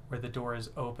 where the door is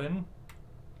open?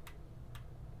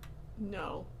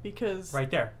 No, because...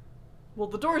 Right there. Well,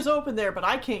 the door's open there, but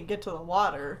I can't get to the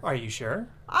water. Are you sure?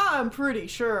 I'm pretty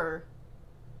sure.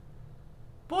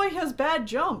 Boy has bad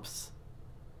jumps.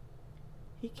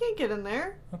 He can't get in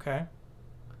there. Okay.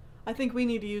 I think we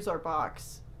need to use our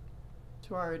box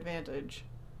to our advantage.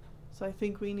 So I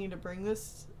think we need to bring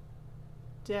this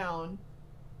down.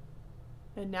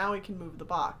 And now we can move the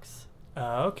box.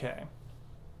 Okay.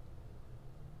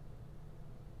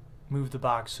 Move the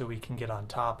box so we can get on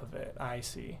top of it. I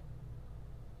see.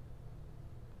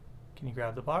 Can you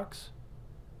grab the box?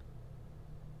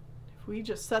 If we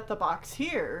just set the box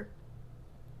here,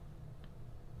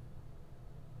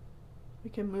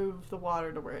 we can move the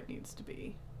water to where it needs to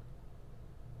be.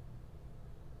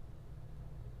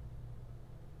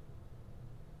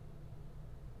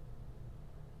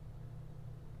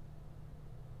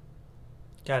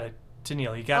 Got it.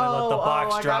 Tennille, you gotta let the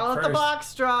box I drop gotta first. let the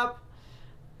box drop.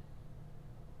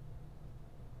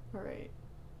 All right.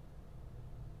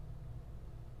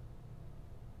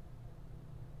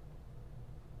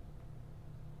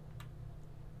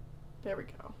 There we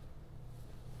go.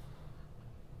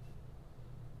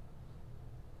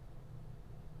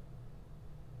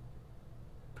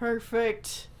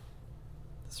 Perfect.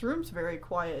 This room's very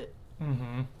quiet.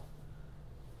 Mm-hmm.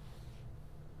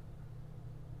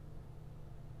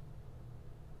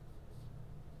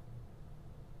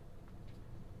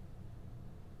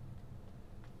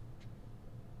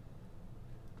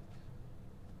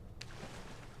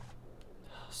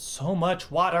 So much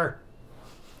water.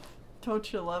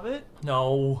 Don't you love it?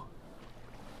 No.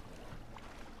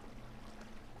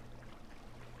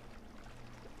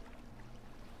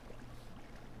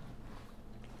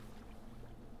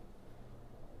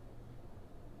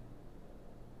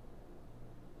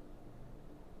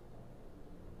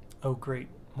 Oh, great.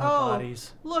 More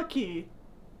bodies. Looky.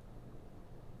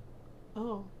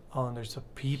 Oh. Oh, and there's some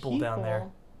people down there.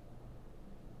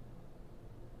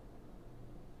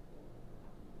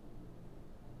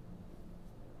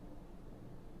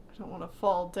 I don't want to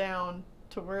fall down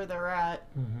to where they're at.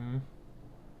 Mm-hmm.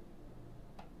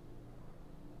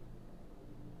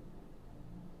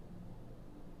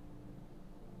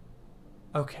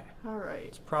 Okay. All right.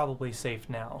 It's probably safe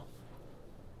now.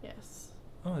 Yes.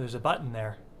 Oh, there's a button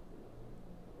there.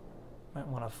 Might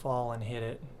want to fall and hit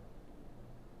it.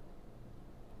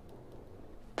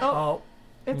 Oh.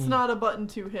 It's not a button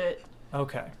to hit.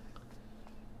 Okay.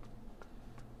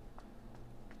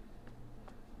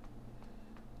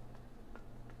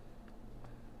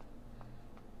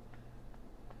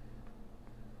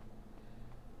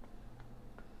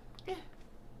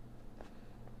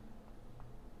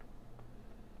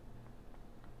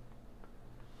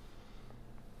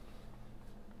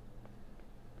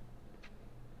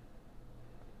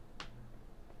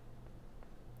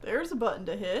 There's a button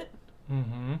to hit.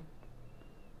 Mm-hmm.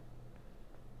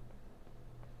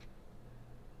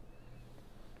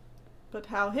 But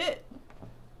how hit?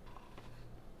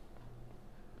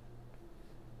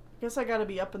 Guess I gotta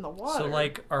be up in the water. So,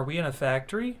 like, are we in a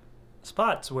factory?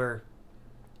 Spots where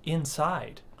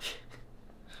inside.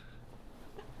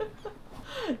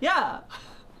 Yeah.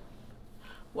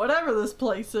 Whatever this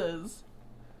place is.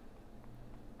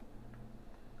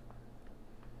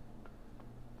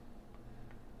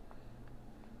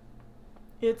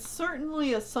 It's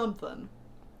certainly a something.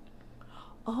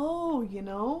 Oh, you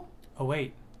know? Oh,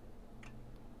 wait.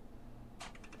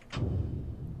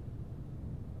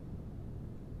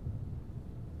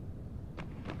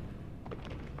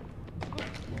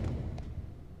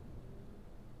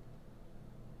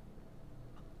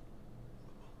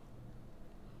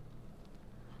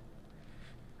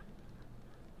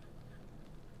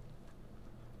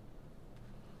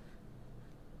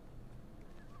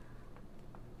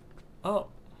 Oh.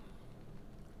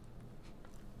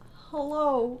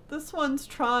 Hello. This one's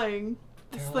trying.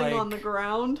 This They're thing on like the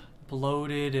ground.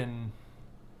 bloated and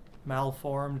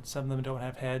malformed. Some of them don't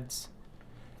have heads.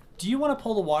 Do you want to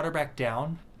pull the water back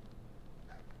down?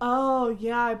 Oh,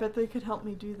 yeah, I bet they could help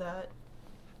me do that.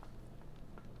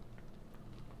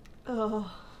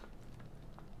 Oh.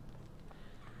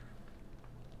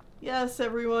 Yes,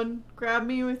 everyone, grab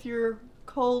me with your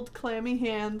cold, clammy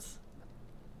hands.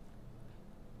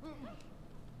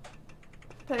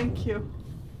 Thank you.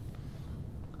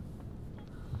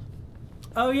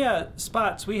 Oh yeah,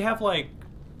 Spots, we had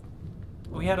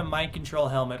a mind control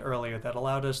helmet earlier that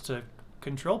allowed us to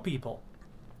control people.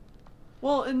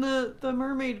 Well, and the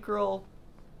mermaid girl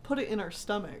put it in our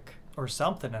stomach. Or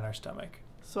something in our stomach.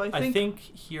 So I think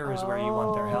here is where you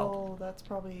want their help. Oh, that's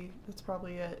probably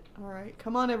it. All right,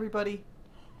 come on, everybody.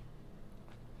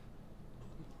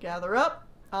 Gather up.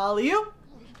 Alley-oop.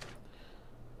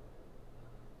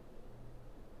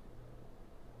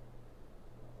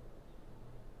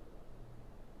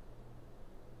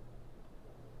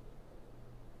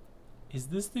 Is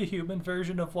this the human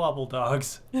version of Wobble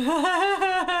Dogs?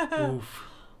 Oof.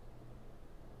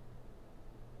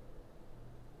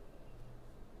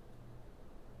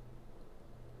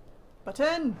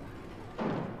 Button.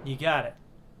 You got it.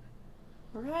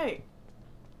 All right.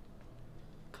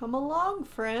 Come along,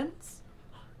 friends.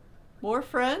 More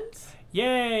friends?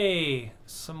 Yay!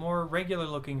 Some more regular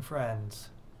looking friends.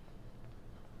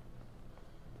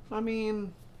 I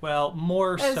mean... Well,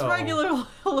 more as so. As regular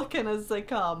looking as they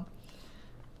come.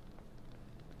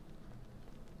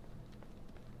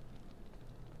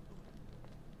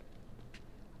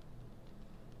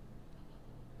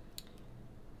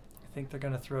 I think they're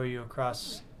gonna throw you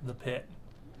across the pit.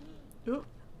 Oop.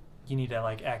 You need to,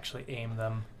 like, actually aim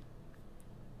them.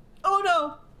 Oh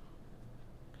no!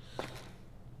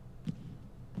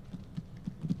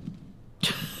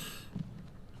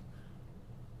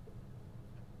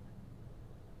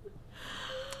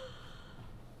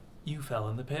 You fell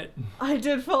in the pit. I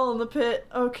did fall in the pit.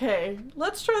 Okay,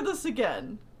 let's try this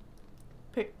again.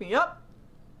 Pick me up.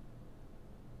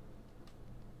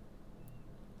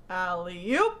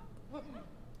 Alley-oop.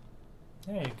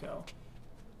 There you go.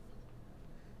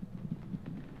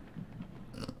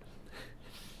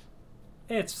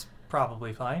 It's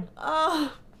probably fine.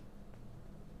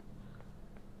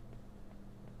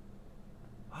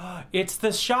 It's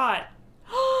the shot!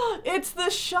 It's the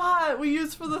shot we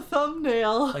used for the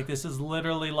thumbnail. Like, this is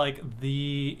literally like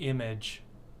the image.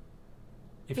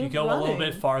 If you They're go a little bit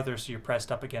running. farther so you're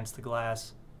pressed up against the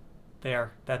glass.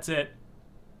 There, that's it.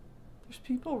 There's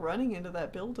people running into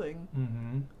that building.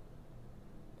 Mm-hmm.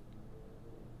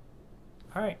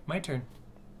 Alright, my turn.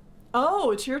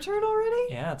 Oh, it's your turn already?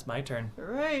 Yeah, it's my turn. All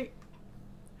right.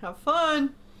 Have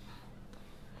fun.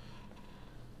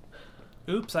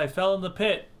 Oops, I fell in the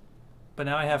pit. But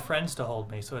now I have friends to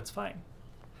hold me, so it's fine.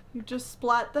 You just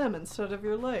splat them instead of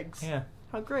your legs. Yeah.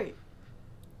 How great.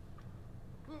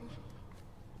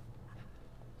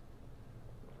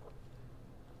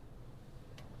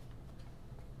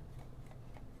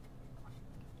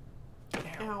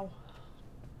 Ow.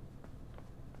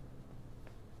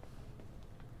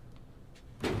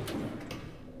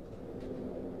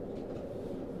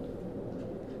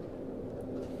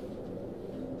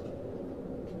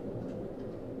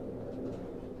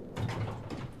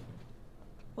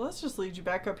 Well, let's just lead you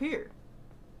back up here.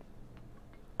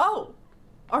 Oh!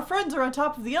 Our friends are on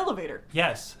top of the elevator.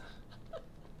 Yes.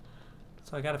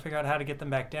 So I gotta figure out how to get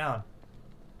them back down.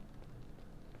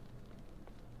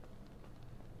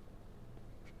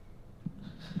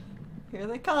 Here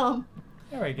they come.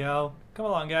 There we go. Come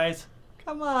along, guys.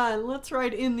 Come on, let's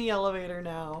ride in the elevator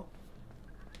now.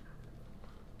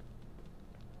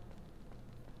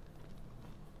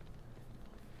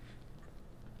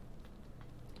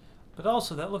 But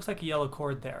also, that looks like a yellow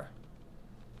cord there.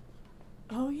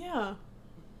 Oh, yeah.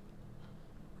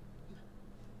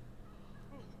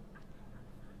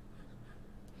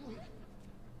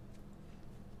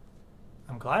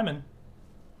 I'm climbing.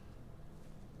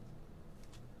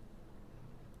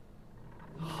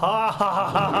 Ha ha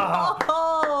ha ha!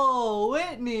 Oh,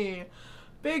 Whitney!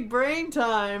 Big brain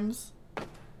times. Did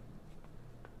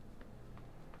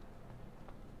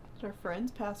our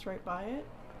friends pass right by it?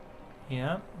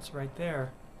 Yeah, it's right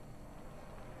there.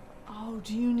 Oh,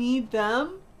 do you need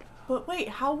them? But wait,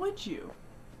 how would you?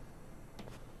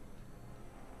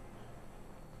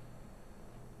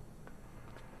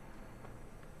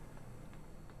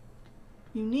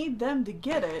 You need them to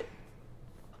get it.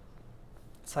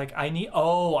 It's like I need.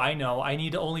 Oh, I know. I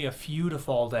need only a few to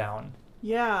fall down.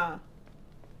 Yeah.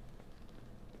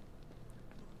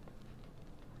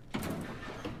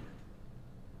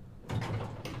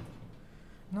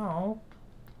 No.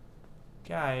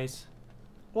 Guys.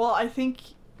 Well, I think...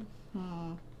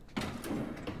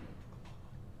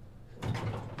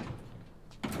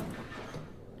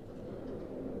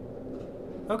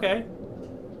 Okay.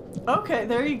 Okay,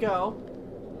 there you go.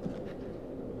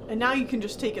 And now you can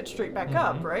just take it straight back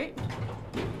up, right?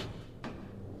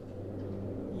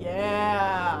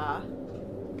 Yeah.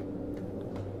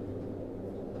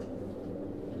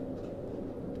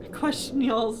 Question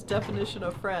y'all's definition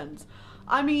of friends.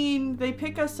 I mean, they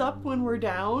pick us up when we're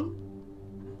down.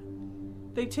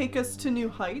 They take us to new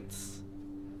heights.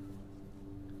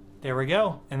 There we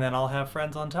go. And then I'll have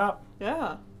friends on top.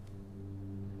 Yeah.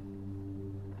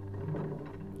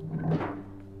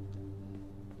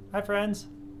 Hi, friends.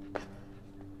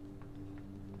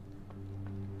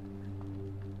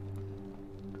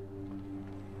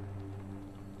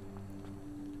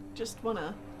 Just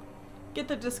wanna get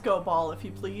the disco ball, if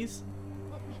you please.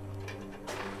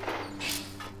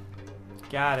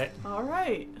 Got it. All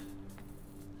right.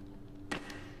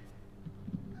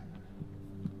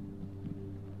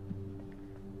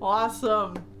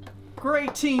 Awesome.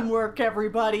 Great teamwork,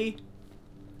 everybody.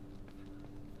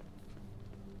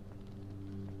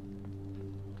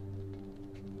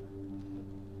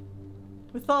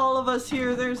 With all of us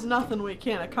here, there's nothing we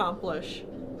can't accomplish.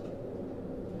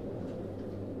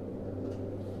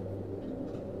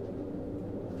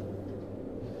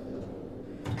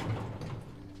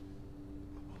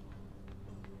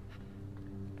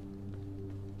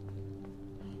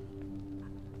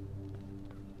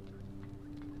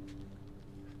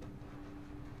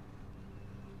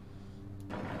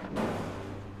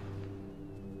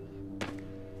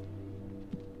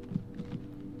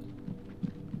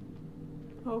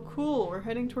 Oh, cool. We're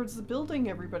heading towards the building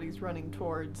everybody's running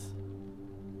towards.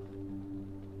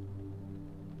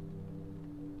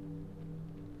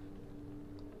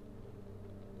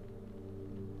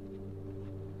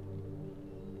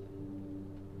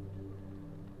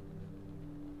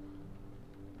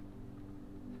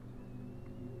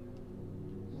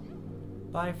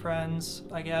 Bye, friends,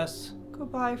 I guess.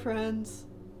 Goodbye, friends.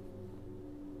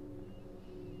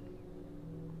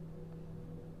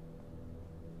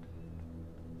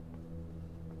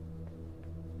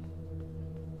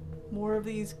 More of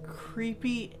these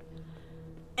creepy,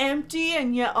 empty,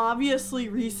 and yet obviously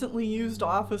recently used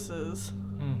offices.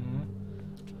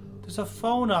 There's a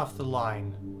phone off the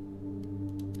line.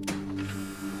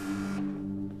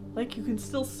 Like, you can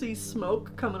still see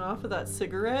smoke coming off of that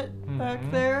cigarette back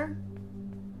there.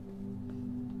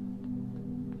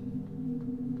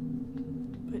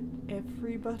 But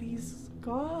everybody's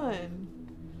gone.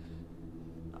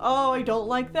 Oh, I don't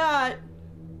like that.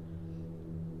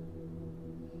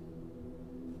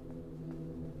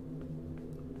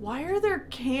 Why are there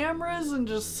cameras and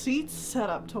just seats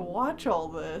set up to watch all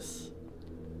this?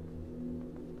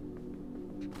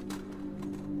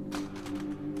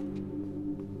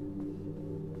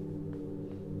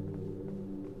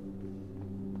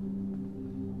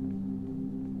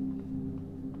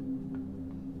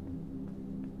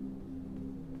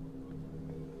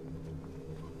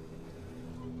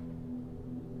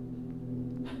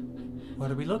 What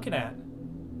are we looking at?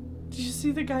 Did you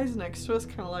see the guys next to us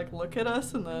kind of like look at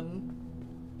us and then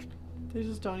they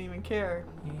just don't even care?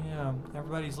 Yeah,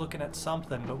 everybody's looking at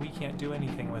something, but we can't do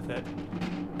anything with it.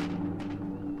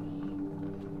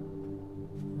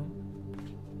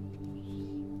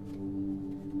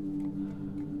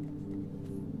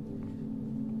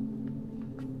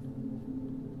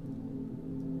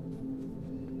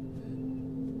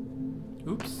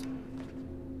 Oops.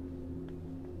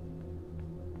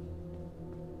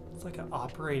 It's like an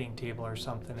operating table or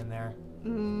something in there.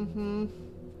 Mm-hmm.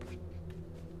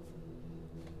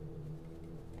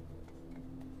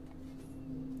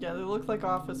 Yeah, they look like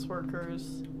office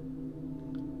workers.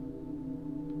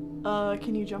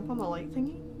 Can you jump on the light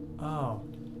thingy? Oh.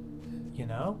 You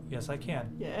know? Yes, I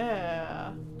can.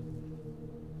 Yeah.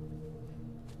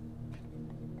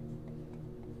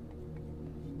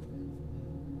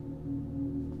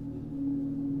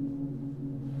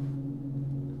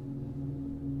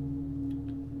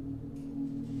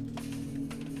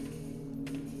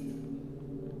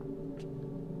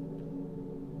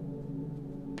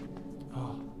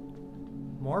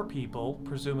 More people,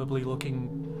 presumably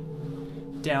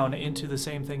looking down into the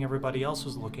same thing everybody else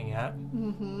was looking at.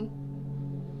 Mm-hmm.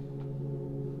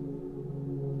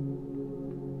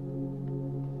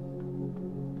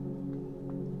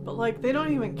 But, like, they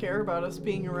don't even care about us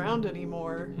being around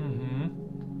anymore. Mm-hmm.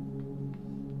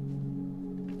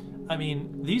 I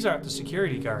mean, these aren't the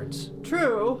security guards.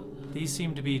 True. These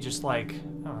seem to be just like,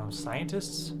 I don't know,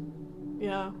 scientists?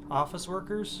 Yeah. Office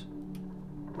workers?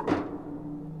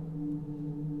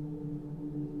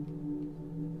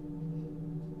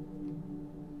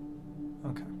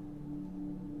 Okay.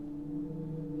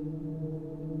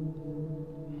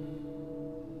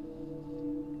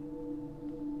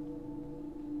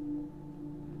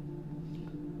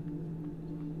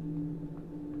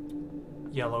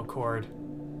 Yellow cord.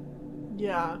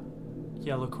 Yeah.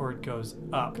 Yellow cord goes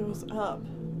up. Goes up.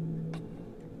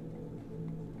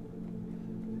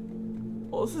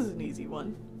 Well, this is an easy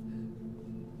one.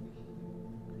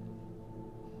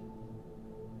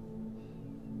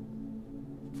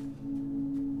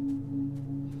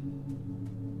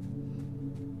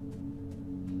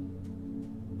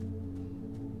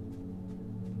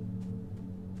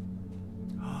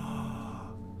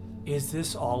 Is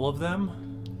this all of them?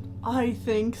 I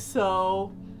think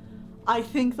so. I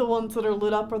think the ones that are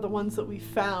lit up are the ones that we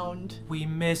found. We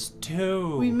missed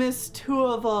 2. We missed 2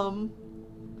 of them.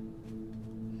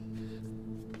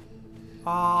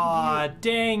 Aw,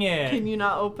 dang it. Can you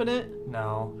not open it?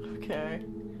 No. Okay.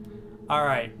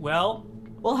 Alright, well.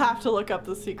 We'll have to look up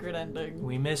the secret ending.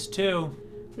 We missed 2.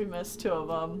 We missed 2 of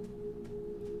them.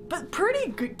 But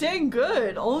pretty dang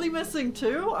good. Only missing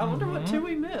 2? I wonder what 2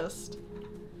 we missed.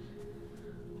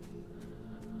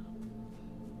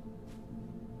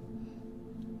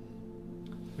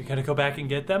 We gotta go back and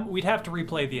get them? We'd have to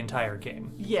replay the entire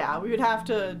game. Yeah, we would have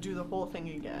to do the whole thing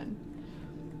again.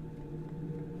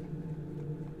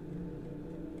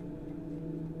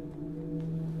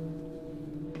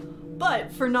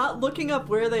 But for not looking up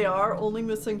where they are, only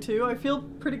missing 2, I feel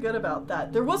pretty good about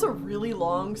that. There was a really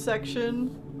long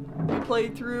section we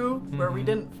played through where we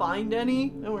didn't find any,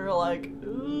 and we were like,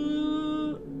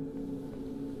 ooh.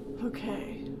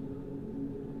 Okay.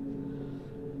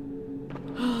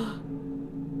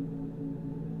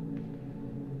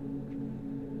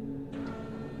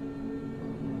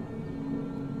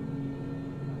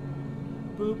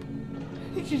 Boop.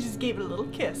 She just gave it a little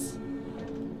kiss.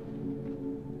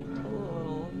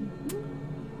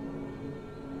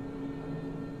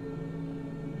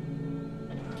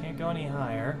 Can't go any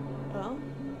higher. Well,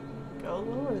 go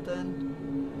lower then.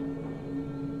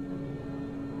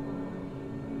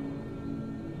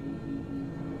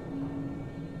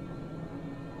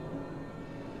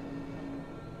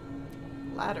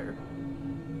 Ladder.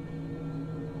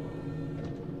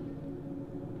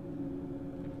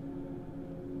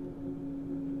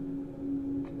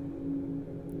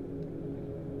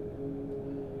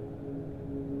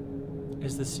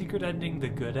 Is the secret ending the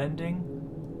good ending?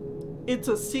 It's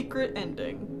a secret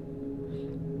ending.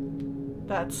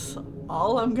 That's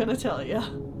all I'm gonna tell you.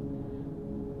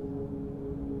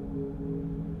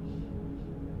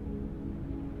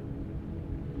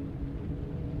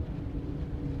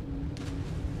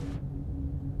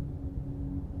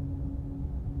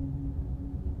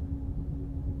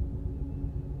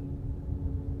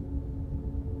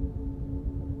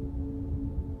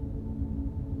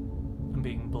 I'm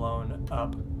being blown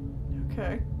up.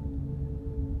 Okay.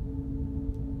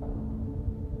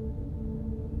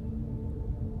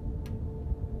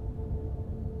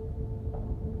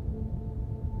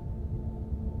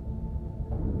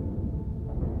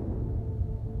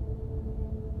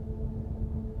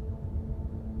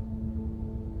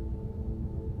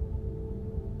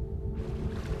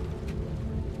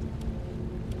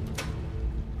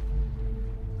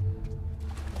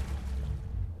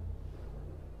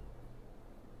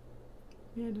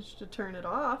 Managed to turn it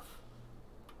off.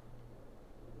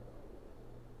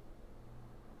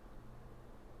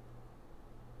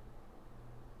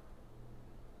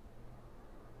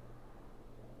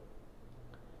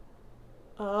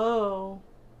 Oh.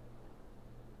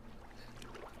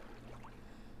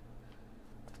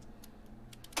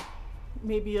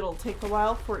 Maybe it'll take a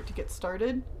while for it to get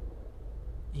started.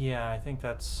 Yeah, I think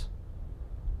that's...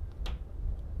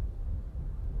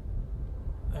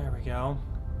 There we go.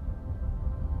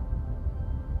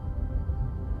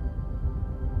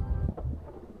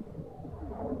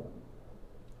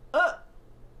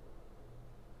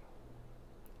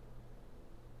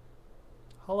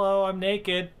 Hello, I'm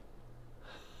naked.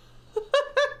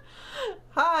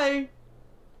 Hi.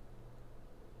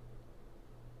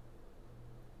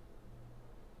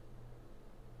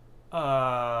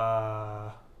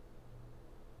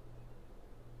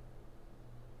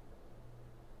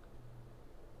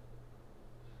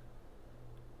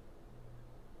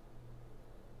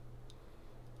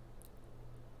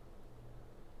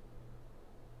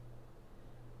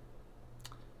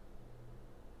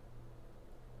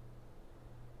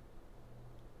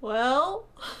 Well,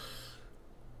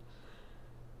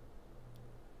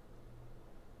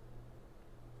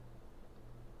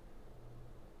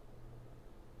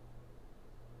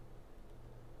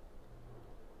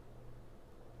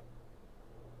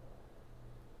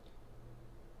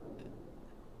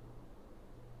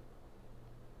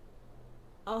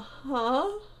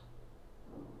 uh-huh.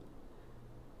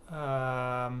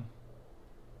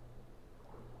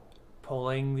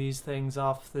 Pulling these things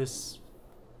off this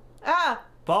Ah!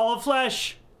 Ball of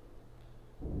flesh!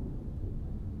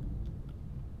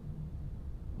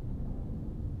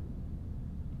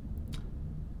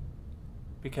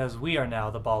 Because we are now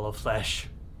the ball of flesh.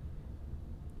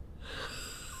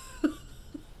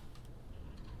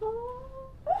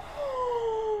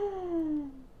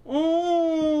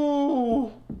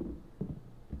 Ooh.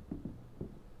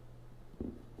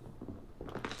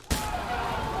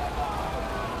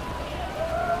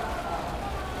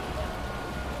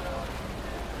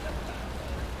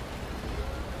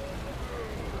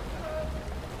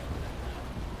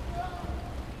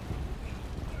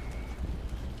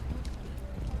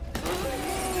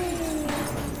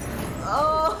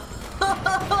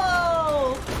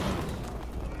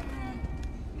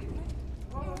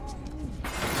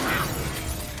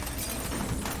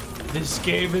 This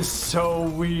game is so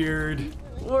weird.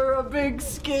 We're a big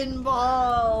skin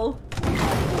ball.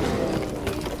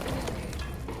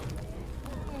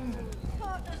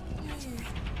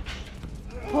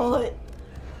 Pull it.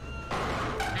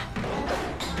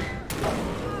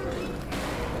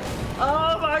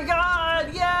 Oh my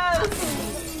god, yes!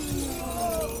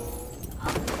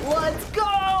 Let's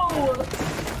go!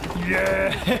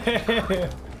 Yeah!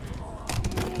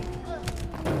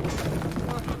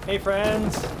 Hey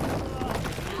friends!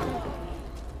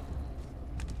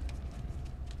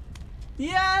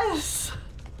 Yes!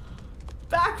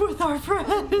 Back with our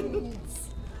friends!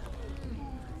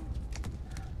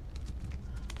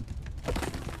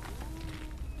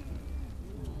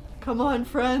 Come on,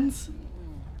 friends.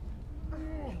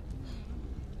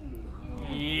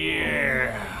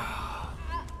 Yeah!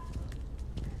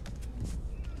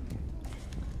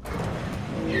 Oh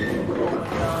my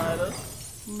god.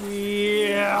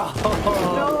 Yeah!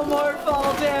 No more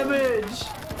fall damage!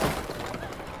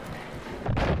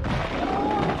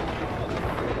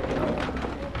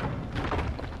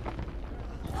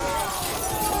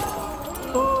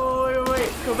 Oh,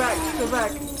 wait. Go back. Go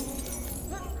back.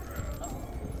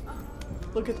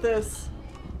 Look at this.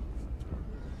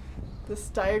 This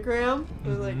diagram.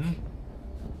 They're like,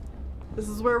 this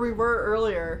is where we were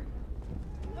earlier.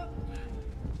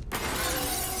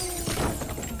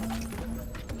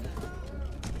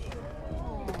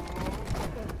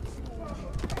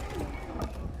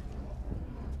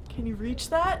 Can you reach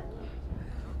that?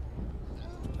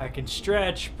 I can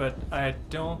stretch, but I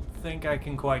don't think I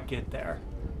can quite get there.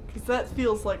 Because that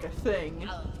feels like a thing.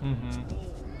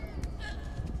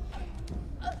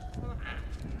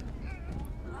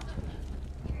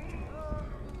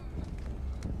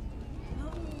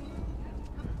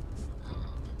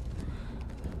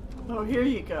 Oh, here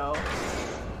you go.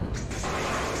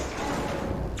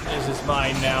 This is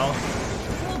mine now.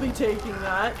 We'll be taking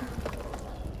that.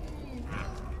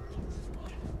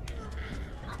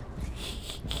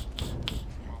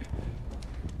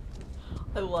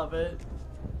 I love it.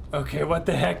 Okay, what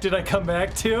the heck did I come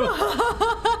back to?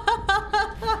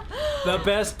 The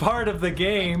best part of the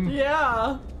game.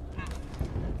 Yeah.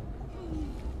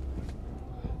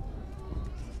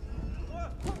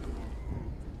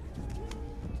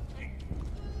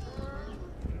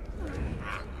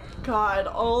 God,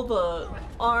 all the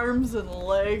arms and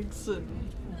legs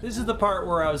and... This is the part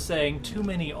where I was saying too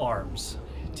many arms.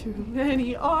 Too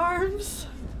many arms.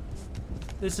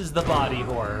 This is the body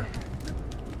horror.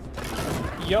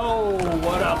 Yo,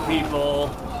 what up, people?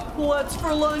 What's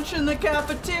for lunch in the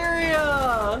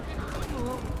cafeteria?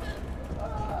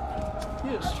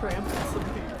 You just trampled some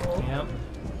people. Yep.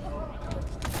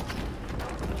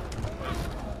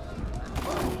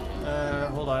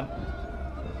 Hold on.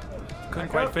 Couldn't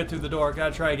quite fit through the door.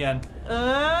 Gotta try again.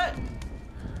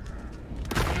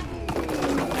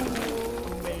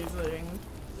 Amazing.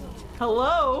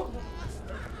 Hello?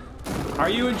 Are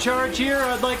you in charge here?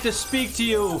 I'd like to speak to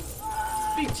you.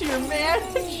 Speak to your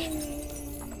manager.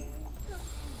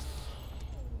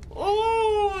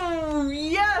 Oh,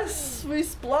 yes! We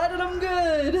splatted them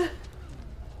good.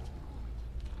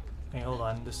 Hey, hold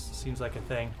on. This seems like a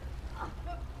thing.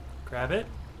 Grab it.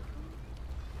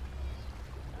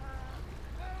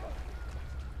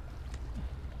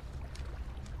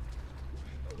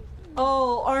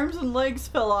 Oh, arms and legs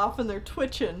fell off and they're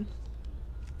twitching.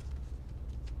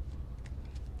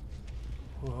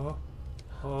 Oh,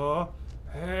 oh,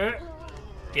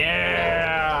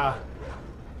 yeah!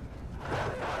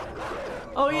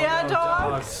 Oh yeah, no,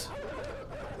 dogs?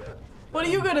 What are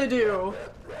you gonna do?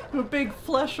 To a big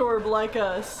flesh orb like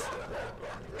us?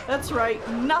 That's right,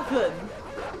 nothing.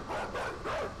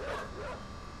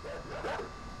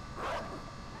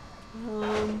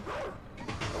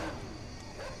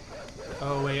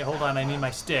 Oh wait, hold on. I need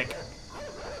my stick.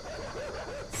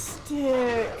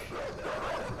 Stick.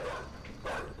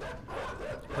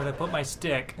 Where'd I put my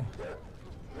stick?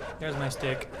 There's my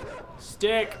stick.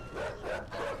 Stick!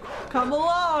 Come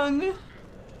along!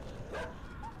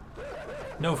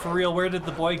 No, for real, where did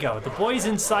the boy go? The boy's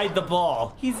inside the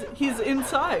ball. He's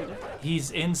inside. He's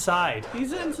inside.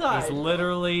 He's inside. He's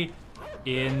literally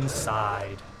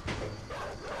inside.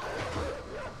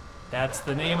 That's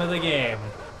the name of the game.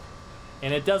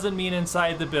 And it doesn't mean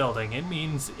inside the building. It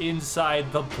means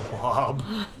inside the blob.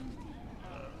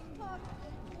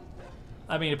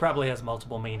 I mean, it probably has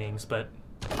multiple meanings, but...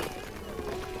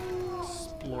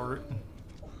 Splort.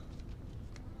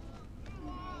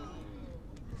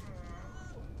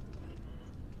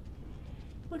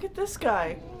 Look at this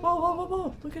guy. Whoa, whoa, whoa,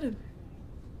 whoa. Look at him.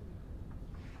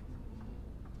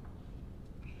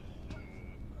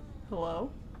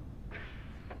 Hello?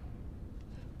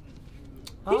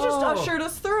 He just ushered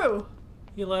us through.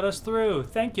 He let us through.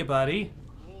 Thank you, buddy.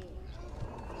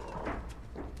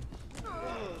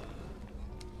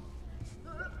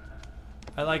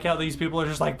 I like how these people are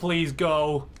just like, please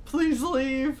go. Please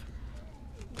leave.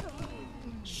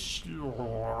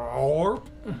 Slurp.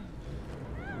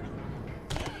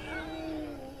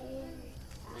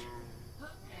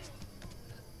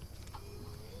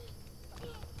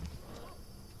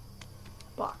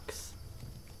 Box.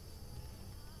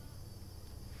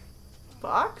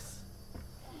 Box?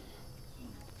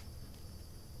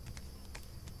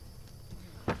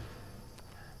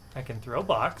 I can throw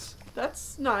box.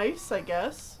 That's nice, I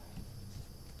guess.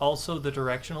 Also, the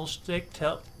directional stick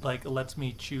lets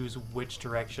me choose which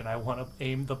direction I want to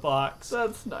aim the box.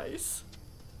 That's nice.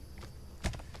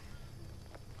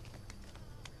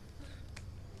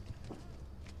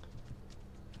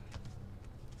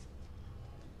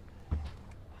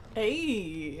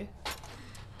 Hey.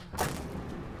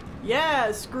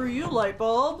 Yeah, screw you, light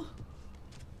bulb.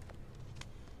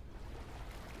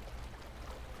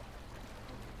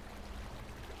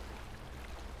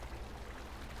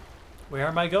 Where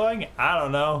am I going? I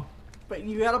don't know. But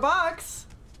you got a box.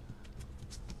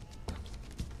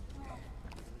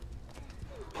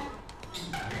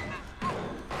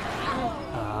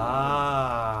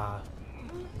 Ah.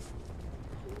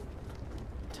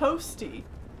 Toasty.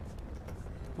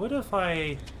 What if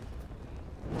I...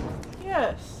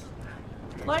 Yes.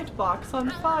 Light box on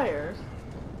fire.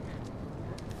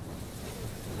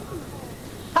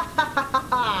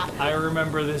 I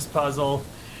remember this puzzle.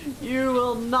 You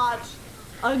will not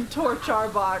untorch our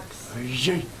box.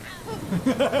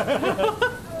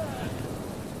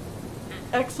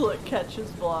 Excellent catches,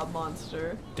 blob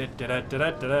monster. Da, da, da,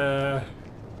 da, da, da.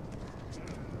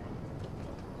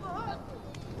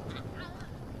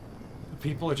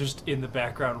 People are just in the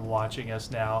background watching us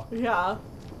now. Yeah.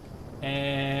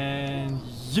 And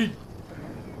yeet.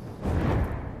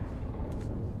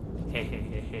 Hey, hey,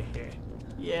 hey, hey, hey.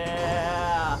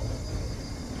 Yeah.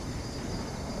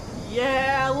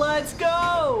 Yeah, let's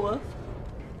go.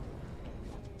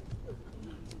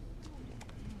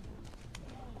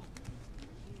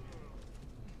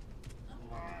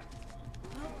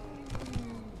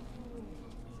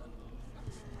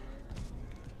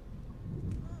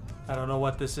 I don't know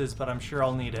what this is, but I'm sure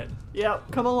I'll need it.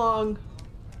 Yep, come along.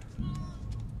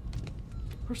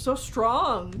 We're so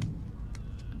strong.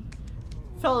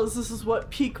 Fellas, this is what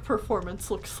peak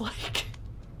performance looks like.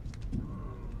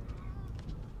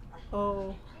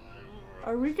 Oh.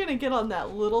 Are we gonna get on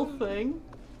that little thing?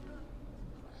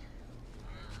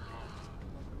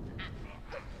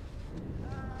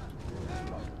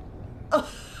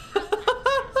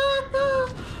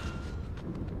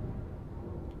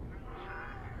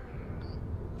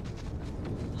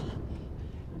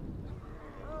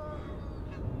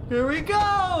 Here we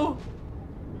go!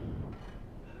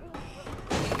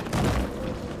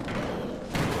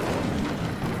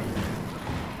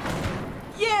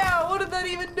 Yeah, what did that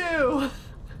even do?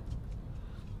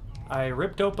 I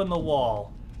ripped open the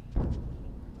wall.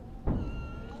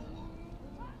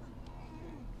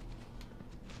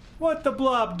 What the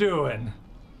blob doing?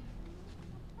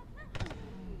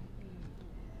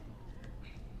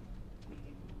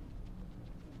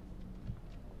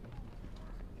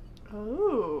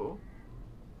 Oh.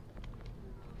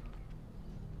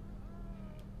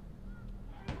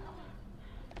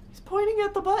 He's pointing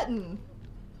at the button.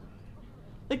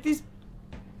 Like these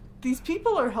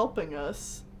people are helping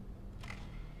us.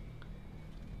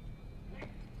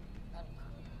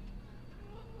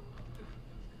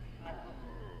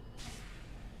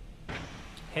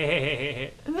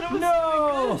 Hey. And then it was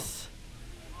No! like this.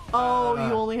 Oh,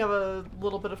 you only have a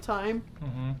little bit of time?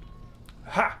 Mm-hmm.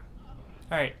 Ha!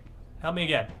 Alright, help me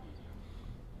again.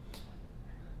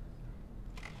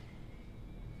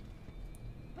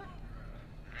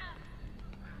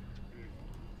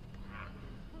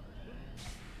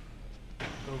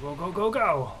 Go, go, go,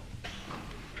 go!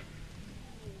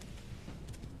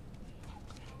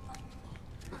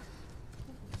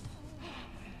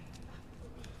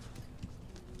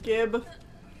 Gib.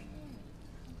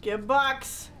 Gib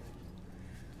box.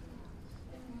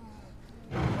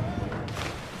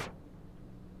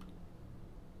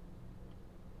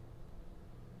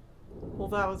 Well,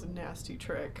 that was a nasty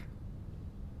trick.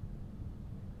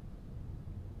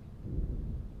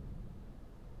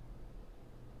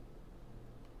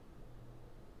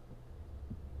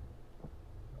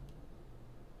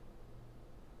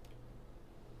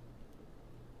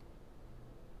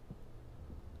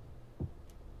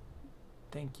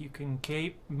 Think you can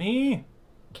cape me?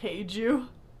 Cage you?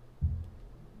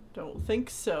 Don't think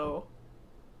so.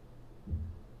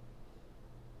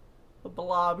 The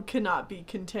blob cannot be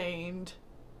contained.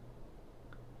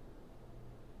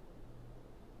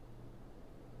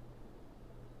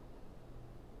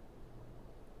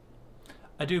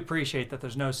 I do appreciate that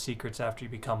there's no secrets after you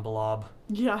become blob.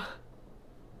 Yeah.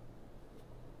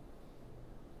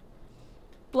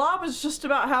 Blob is just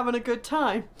about having a good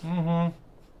time. Mm-hmm.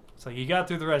 It's like you got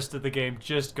through the rest of the game,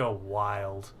 just go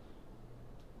wild.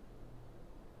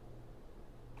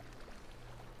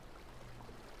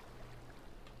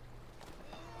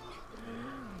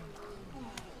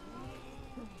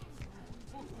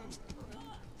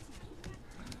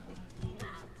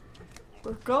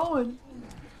 We're going.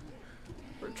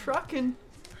 We're trucking.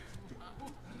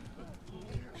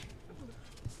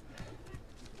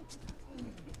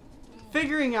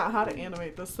 Figuring out how to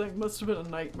animate this thing must have been a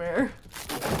nightmare.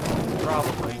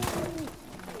 Probably.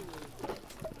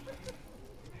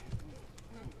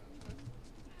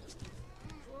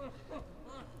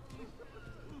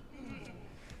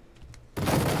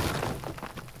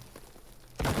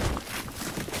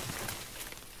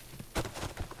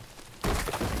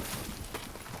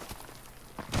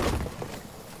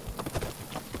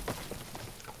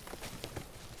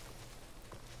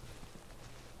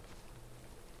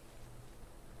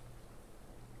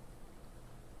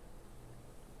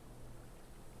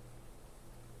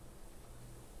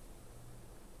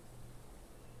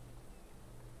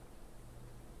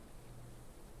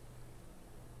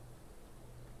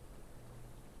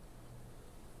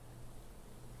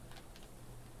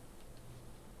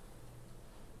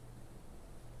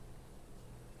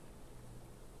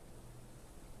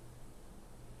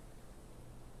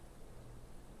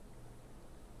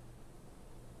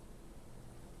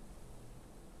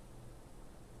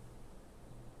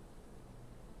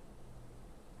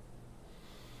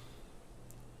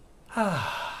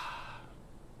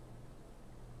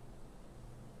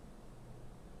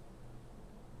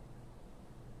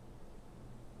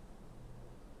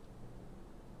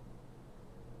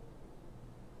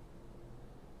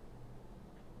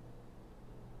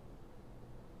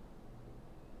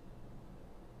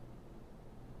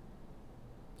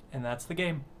 And that's the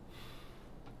game.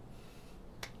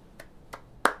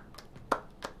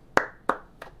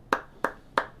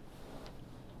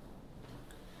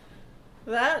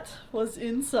 That was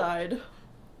Inside.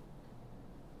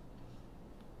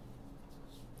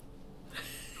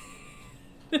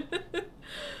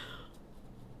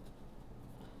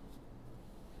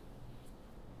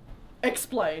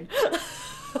 Explain.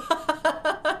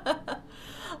 I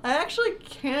actually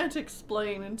can't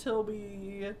explain until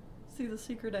we see the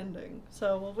secret ending.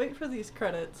 So we'll wait for these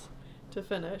credits to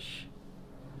finish.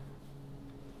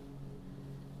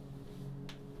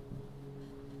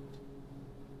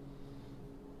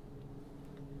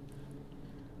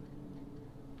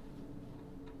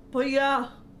 But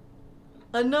yeah,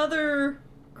 another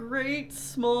great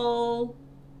small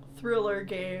thriller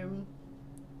game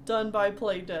done by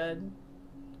Playdead.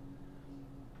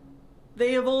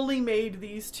 They have only made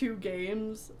these two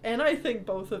games, and I think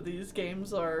both of these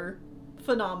games are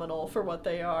phenomenal for what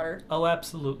they are. Oh,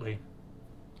 absolutely.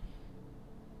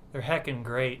 They're heckin'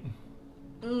 great.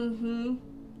 Mm-hmm.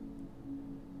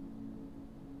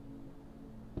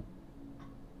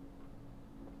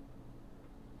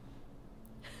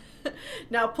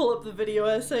 Now pull up the video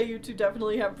essay you two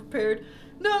definitely have prepared.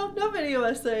 No video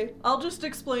essay. I'll just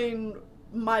explain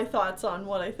my thoughts on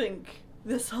what I think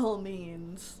this all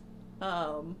means.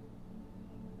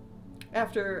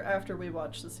 After we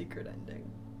watch the secret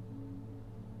ending.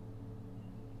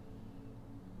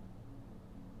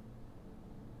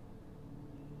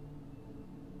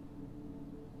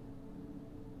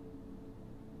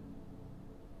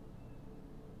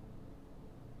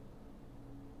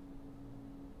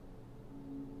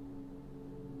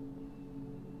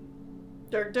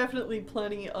 There are definitely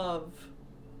plenty of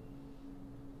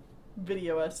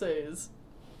video essays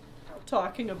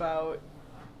talking about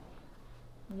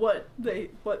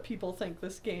what people think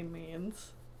this game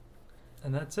means.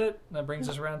 And that's it. That brings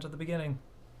us around to the beginning.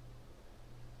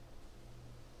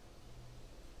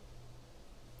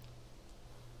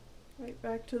 Right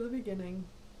back to the beginning.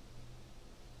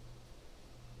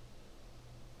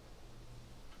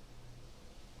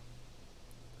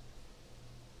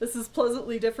 This is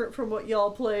pleasantly different from what y'all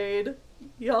played.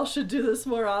 Y'all should do this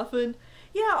more often.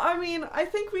 Yeah, I mean, I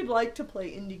think we'd like to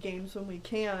play indie games when we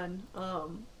can.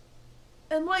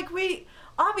 And like we,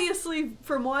 obviously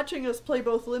from watching us play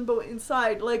both Limbo and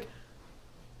Inside, like,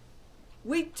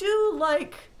 we do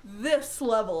like this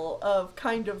level of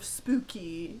kind of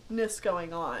spookiness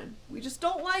going on. We just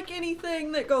don't like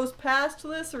anything that goes past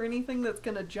this or anything that's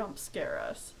gonna jump scare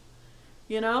us.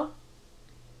 You know?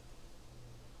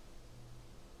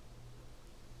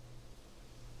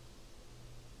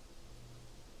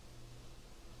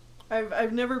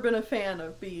 I've never been a fan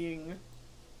of being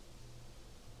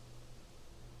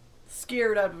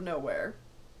scared out of nowhere.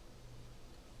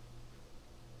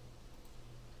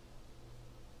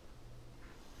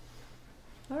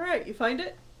 Alright, you find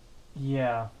it?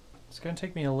 Yeah. It's going to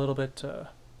take me a little bit to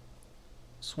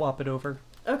swap it over.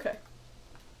 Okay.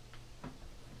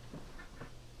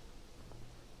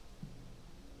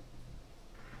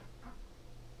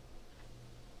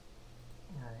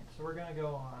 Alright, so we're going to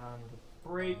go on the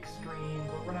break screen,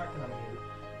 but we're not going to mute.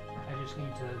 I just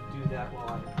need to do that while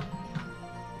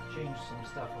I change some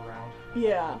stuff around.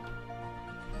 Yeah.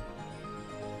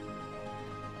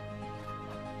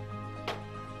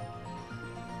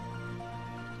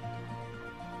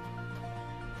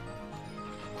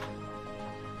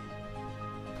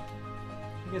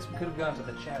 I guess we could have gone to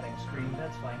the chatting screen,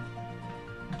 that's fine.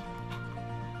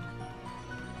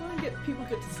 Well, people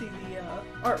get to see the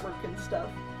artwork and stuff.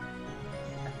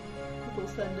 People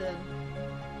send in.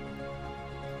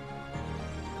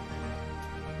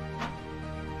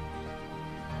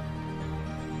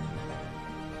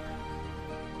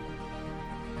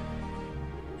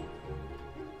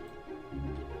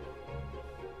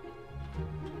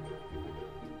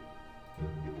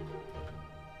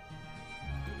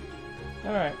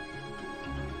 Alright.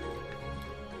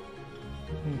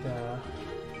 Need to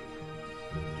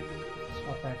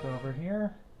swap back over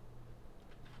here.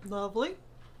 Lovely.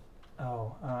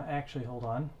 Oh, actually, hold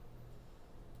on.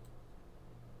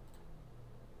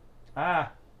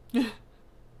 Ah!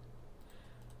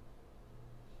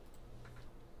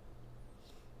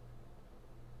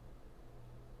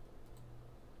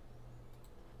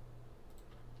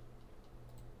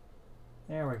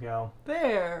 There we go.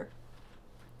 There.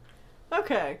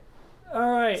 Okay.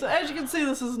 Alright. So as you can see,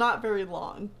 this is not very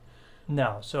long.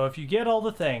 No, so if you get all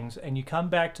the things and you come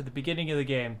back to the beginning of the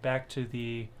game, back to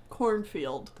the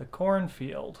cornfield. The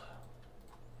cornfield.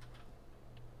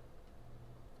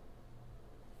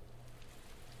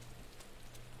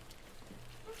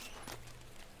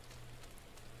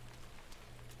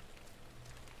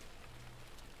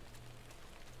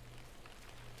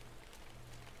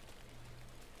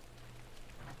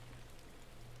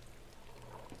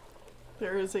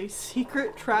 There is a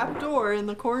secret trapdoor in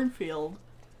the cornfield.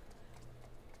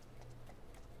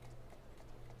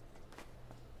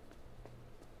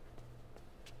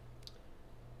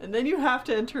 And then you have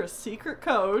to enter a secret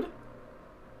code.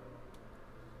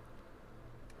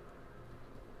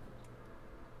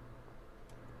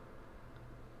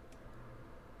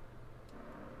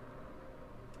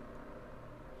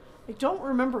 I don't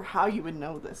remember how you would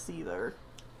know this either.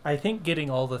 I think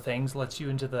getting all the things lets you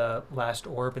into the last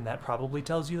orb, and that probably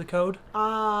tells you the code.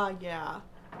 Ah, yeah.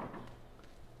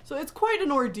 So it's quite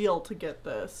an ordeal to get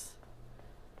this.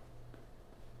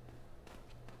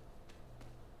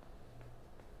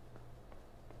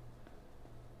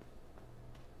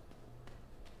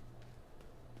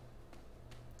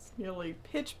 It's nearly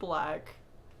pitch black.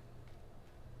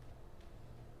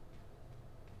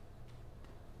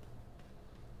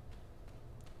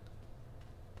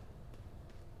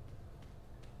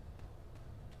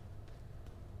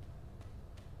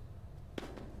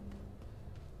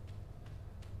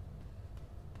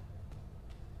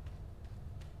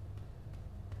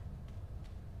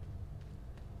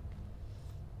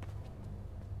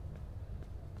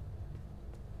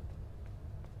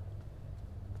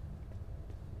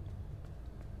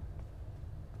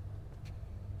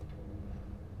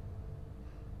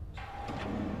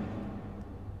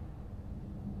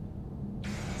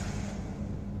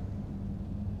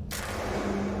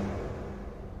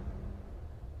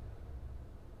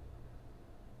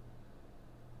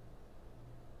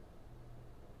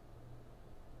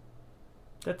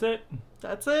 That's it.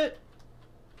 That's it.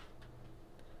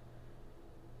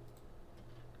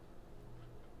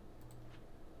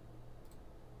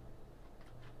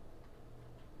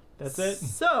 That's it.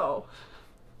 So.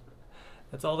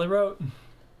 That's all they wrote.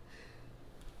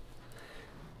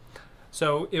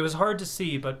 So it was hard to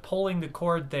see, but pulling the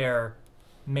cord there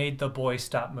made the boy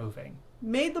stop moving.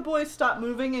 Made the boy stop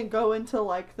moving and go into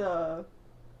like the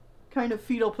kind of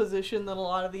fetal position that a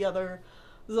lot of the other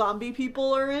zombie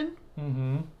people are in.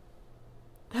 Mm-hmm.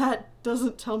 That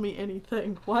doesn't tell me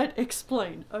anything. What?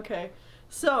 Explain. Okay.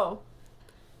 So.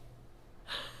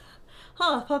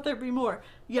 Thought there'd be more.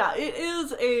 Yeah, it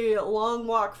is a long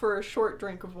walk for a short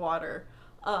drink of water.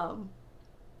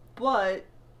 But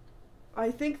I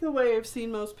think the way I've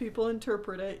seen most people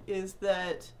interpret it is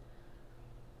that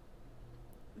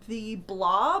the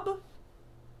blob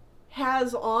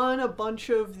has on a bunch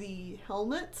of the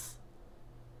helmets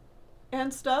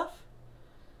and stuff.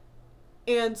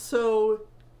 And so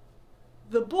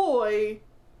the boy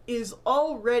is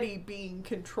already being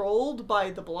controlled by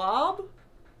the blob,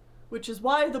 which is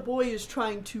why the boy is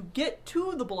trying to get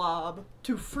to the blob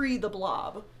to free the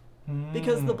blob.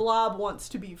 Because the blob wants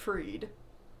to be freed.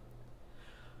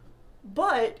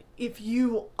 But if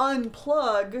you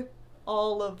unplug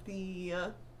all of the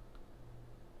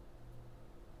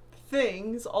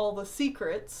things, all the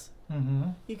secrets,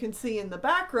 you can see in the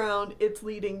background it's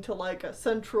leading to like a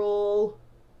central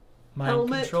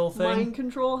mind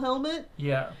control helmet.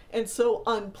 Yeah. And so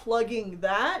unplugging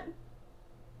that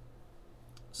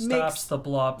stops the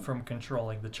blob from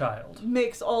controlling the child.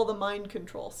 Makes all the mind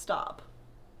control stop.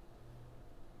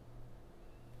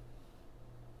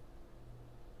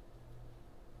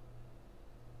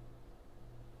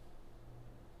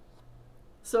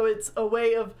 So it's a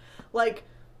way of, like,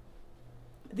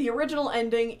 the original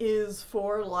ending is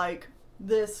for, like,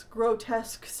 this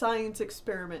grotesque science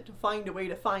experiment to find a way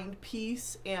to find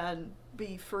peace and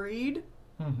be freed.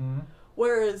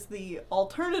 Whereas the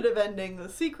alternative ending, the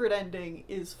secret ending,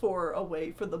 is for a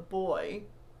way for the boy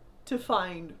to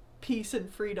find peace and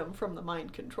freedom from the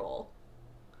mind control.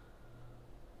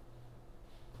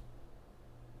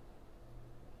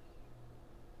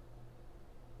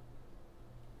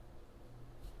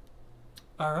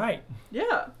 All right.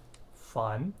 Yeah.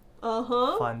 Fun.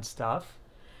 Uh-huh. Fun stuff.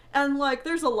 And, like,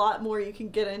 there's a lot more you can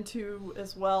get into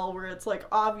as well, where it's, like,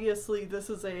 obviously this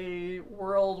is a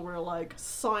world where, like,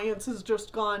 science has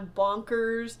just gone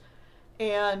bonkers,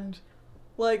 and,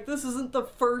 like, this isn't the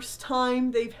first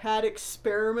time they've had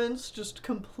experiments just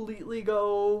completely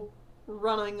go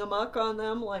running amok on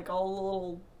them, like all the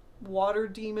little water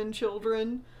demon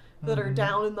children that are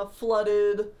down in the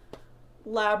flooded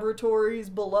laboratories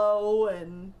below,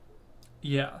 and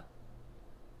yeah.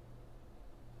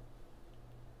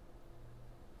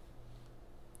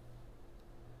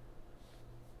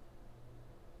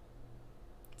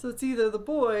 So it's either the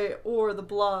boy or the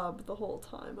blob the whole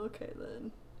time. Okay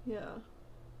then. Yeah.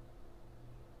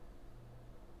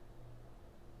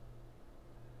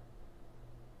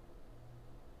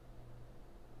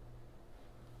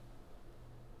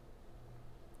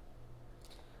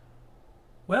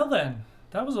 Well then,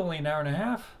 that was only an hour and a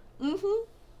half.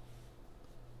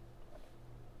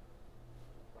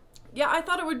 Yeah, I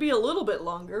thought it would be a little bit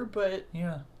longer, but...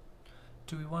 Yeah.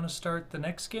 Do we want to start the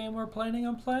next game we're planning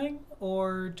on playing?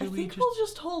 Or do we just... we'll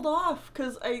just hold off,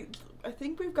 because I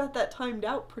think we've got that timed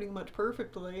out pretty much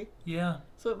perfectly. Yeah.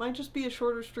 So it might just be a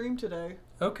shorter stream today.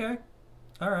 Okay.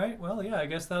 Alright, well, yeah, I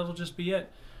guess that'll just be it.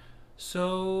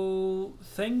 So,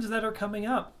 things that are coming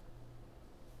up.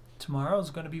 Tomorrow is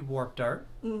going to be Warp Dart.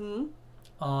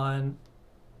 On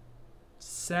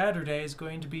Saturday is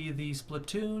going to be the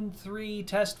Splatoon 3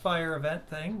 test fire event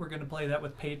thing. We're going to play that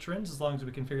with patrons, as long as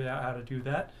we can figure out how to do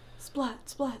that. Splat,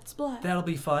 splat, splat. That'll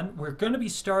be fun. We're going to be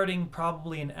starting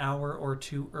probably an hour or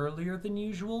two earlier than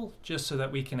usual, just so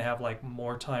that we can have, like,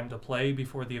 more time to play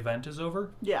before the event is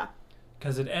over. Yeah.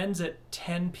 Because it ends at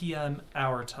 10 p.m.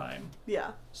 our time.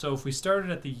 Yeah. So if we started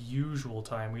at the usual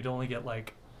time, we'd only get,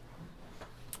 like,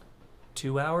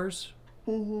 2 hours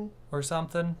or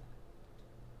something.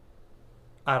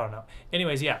 I don't know.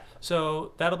 Anyways, yeah.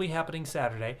 So that'll be happening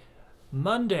Saturday.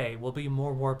 Monday will be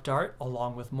more Warp Dart,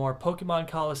 along with more Pokemon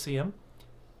Coliseum.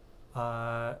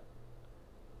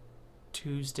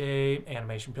 Tuesday,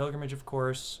 Animation Pilgrimage, of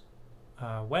course.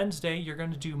 Wednesday, you're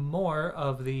going to do more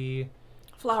of the...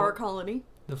 Flower Colony.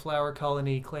 The Flower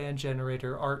Colony Clan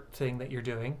Generator art thing that you're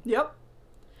doing. Yep.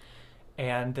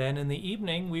 And then in the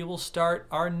evening, we will start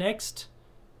our next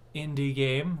indie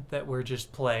game that we're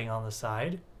just playing on the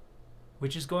side,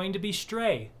 which is going to be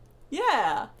Stray.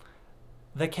 Yeah.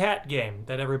 The cat game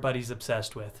that everybody's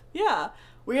obsessed with. Yeah.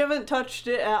 We haven't touched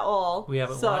it at all. We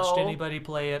haven't watched anybody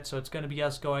play it, so it's going to be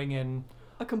us going in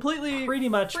a completely pretty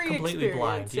much free completely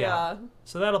blind. Yeah.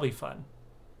 So that'll be fun.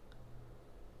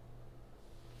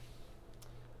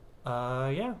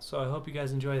 Yeah, so I hope you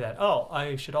guys enjoy that. Oh,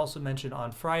 I should also mention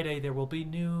on Friday there will be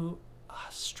new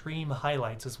stream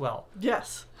highlights as well.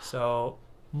 Yes. So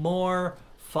more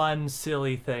fun,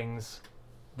 silly things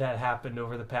that happened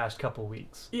over the past couple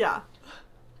weeks. Yeah.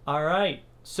 All right.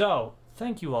 So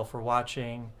thank you all for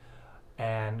watching,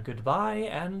 and goodbye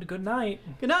and good night.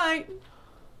 Good night.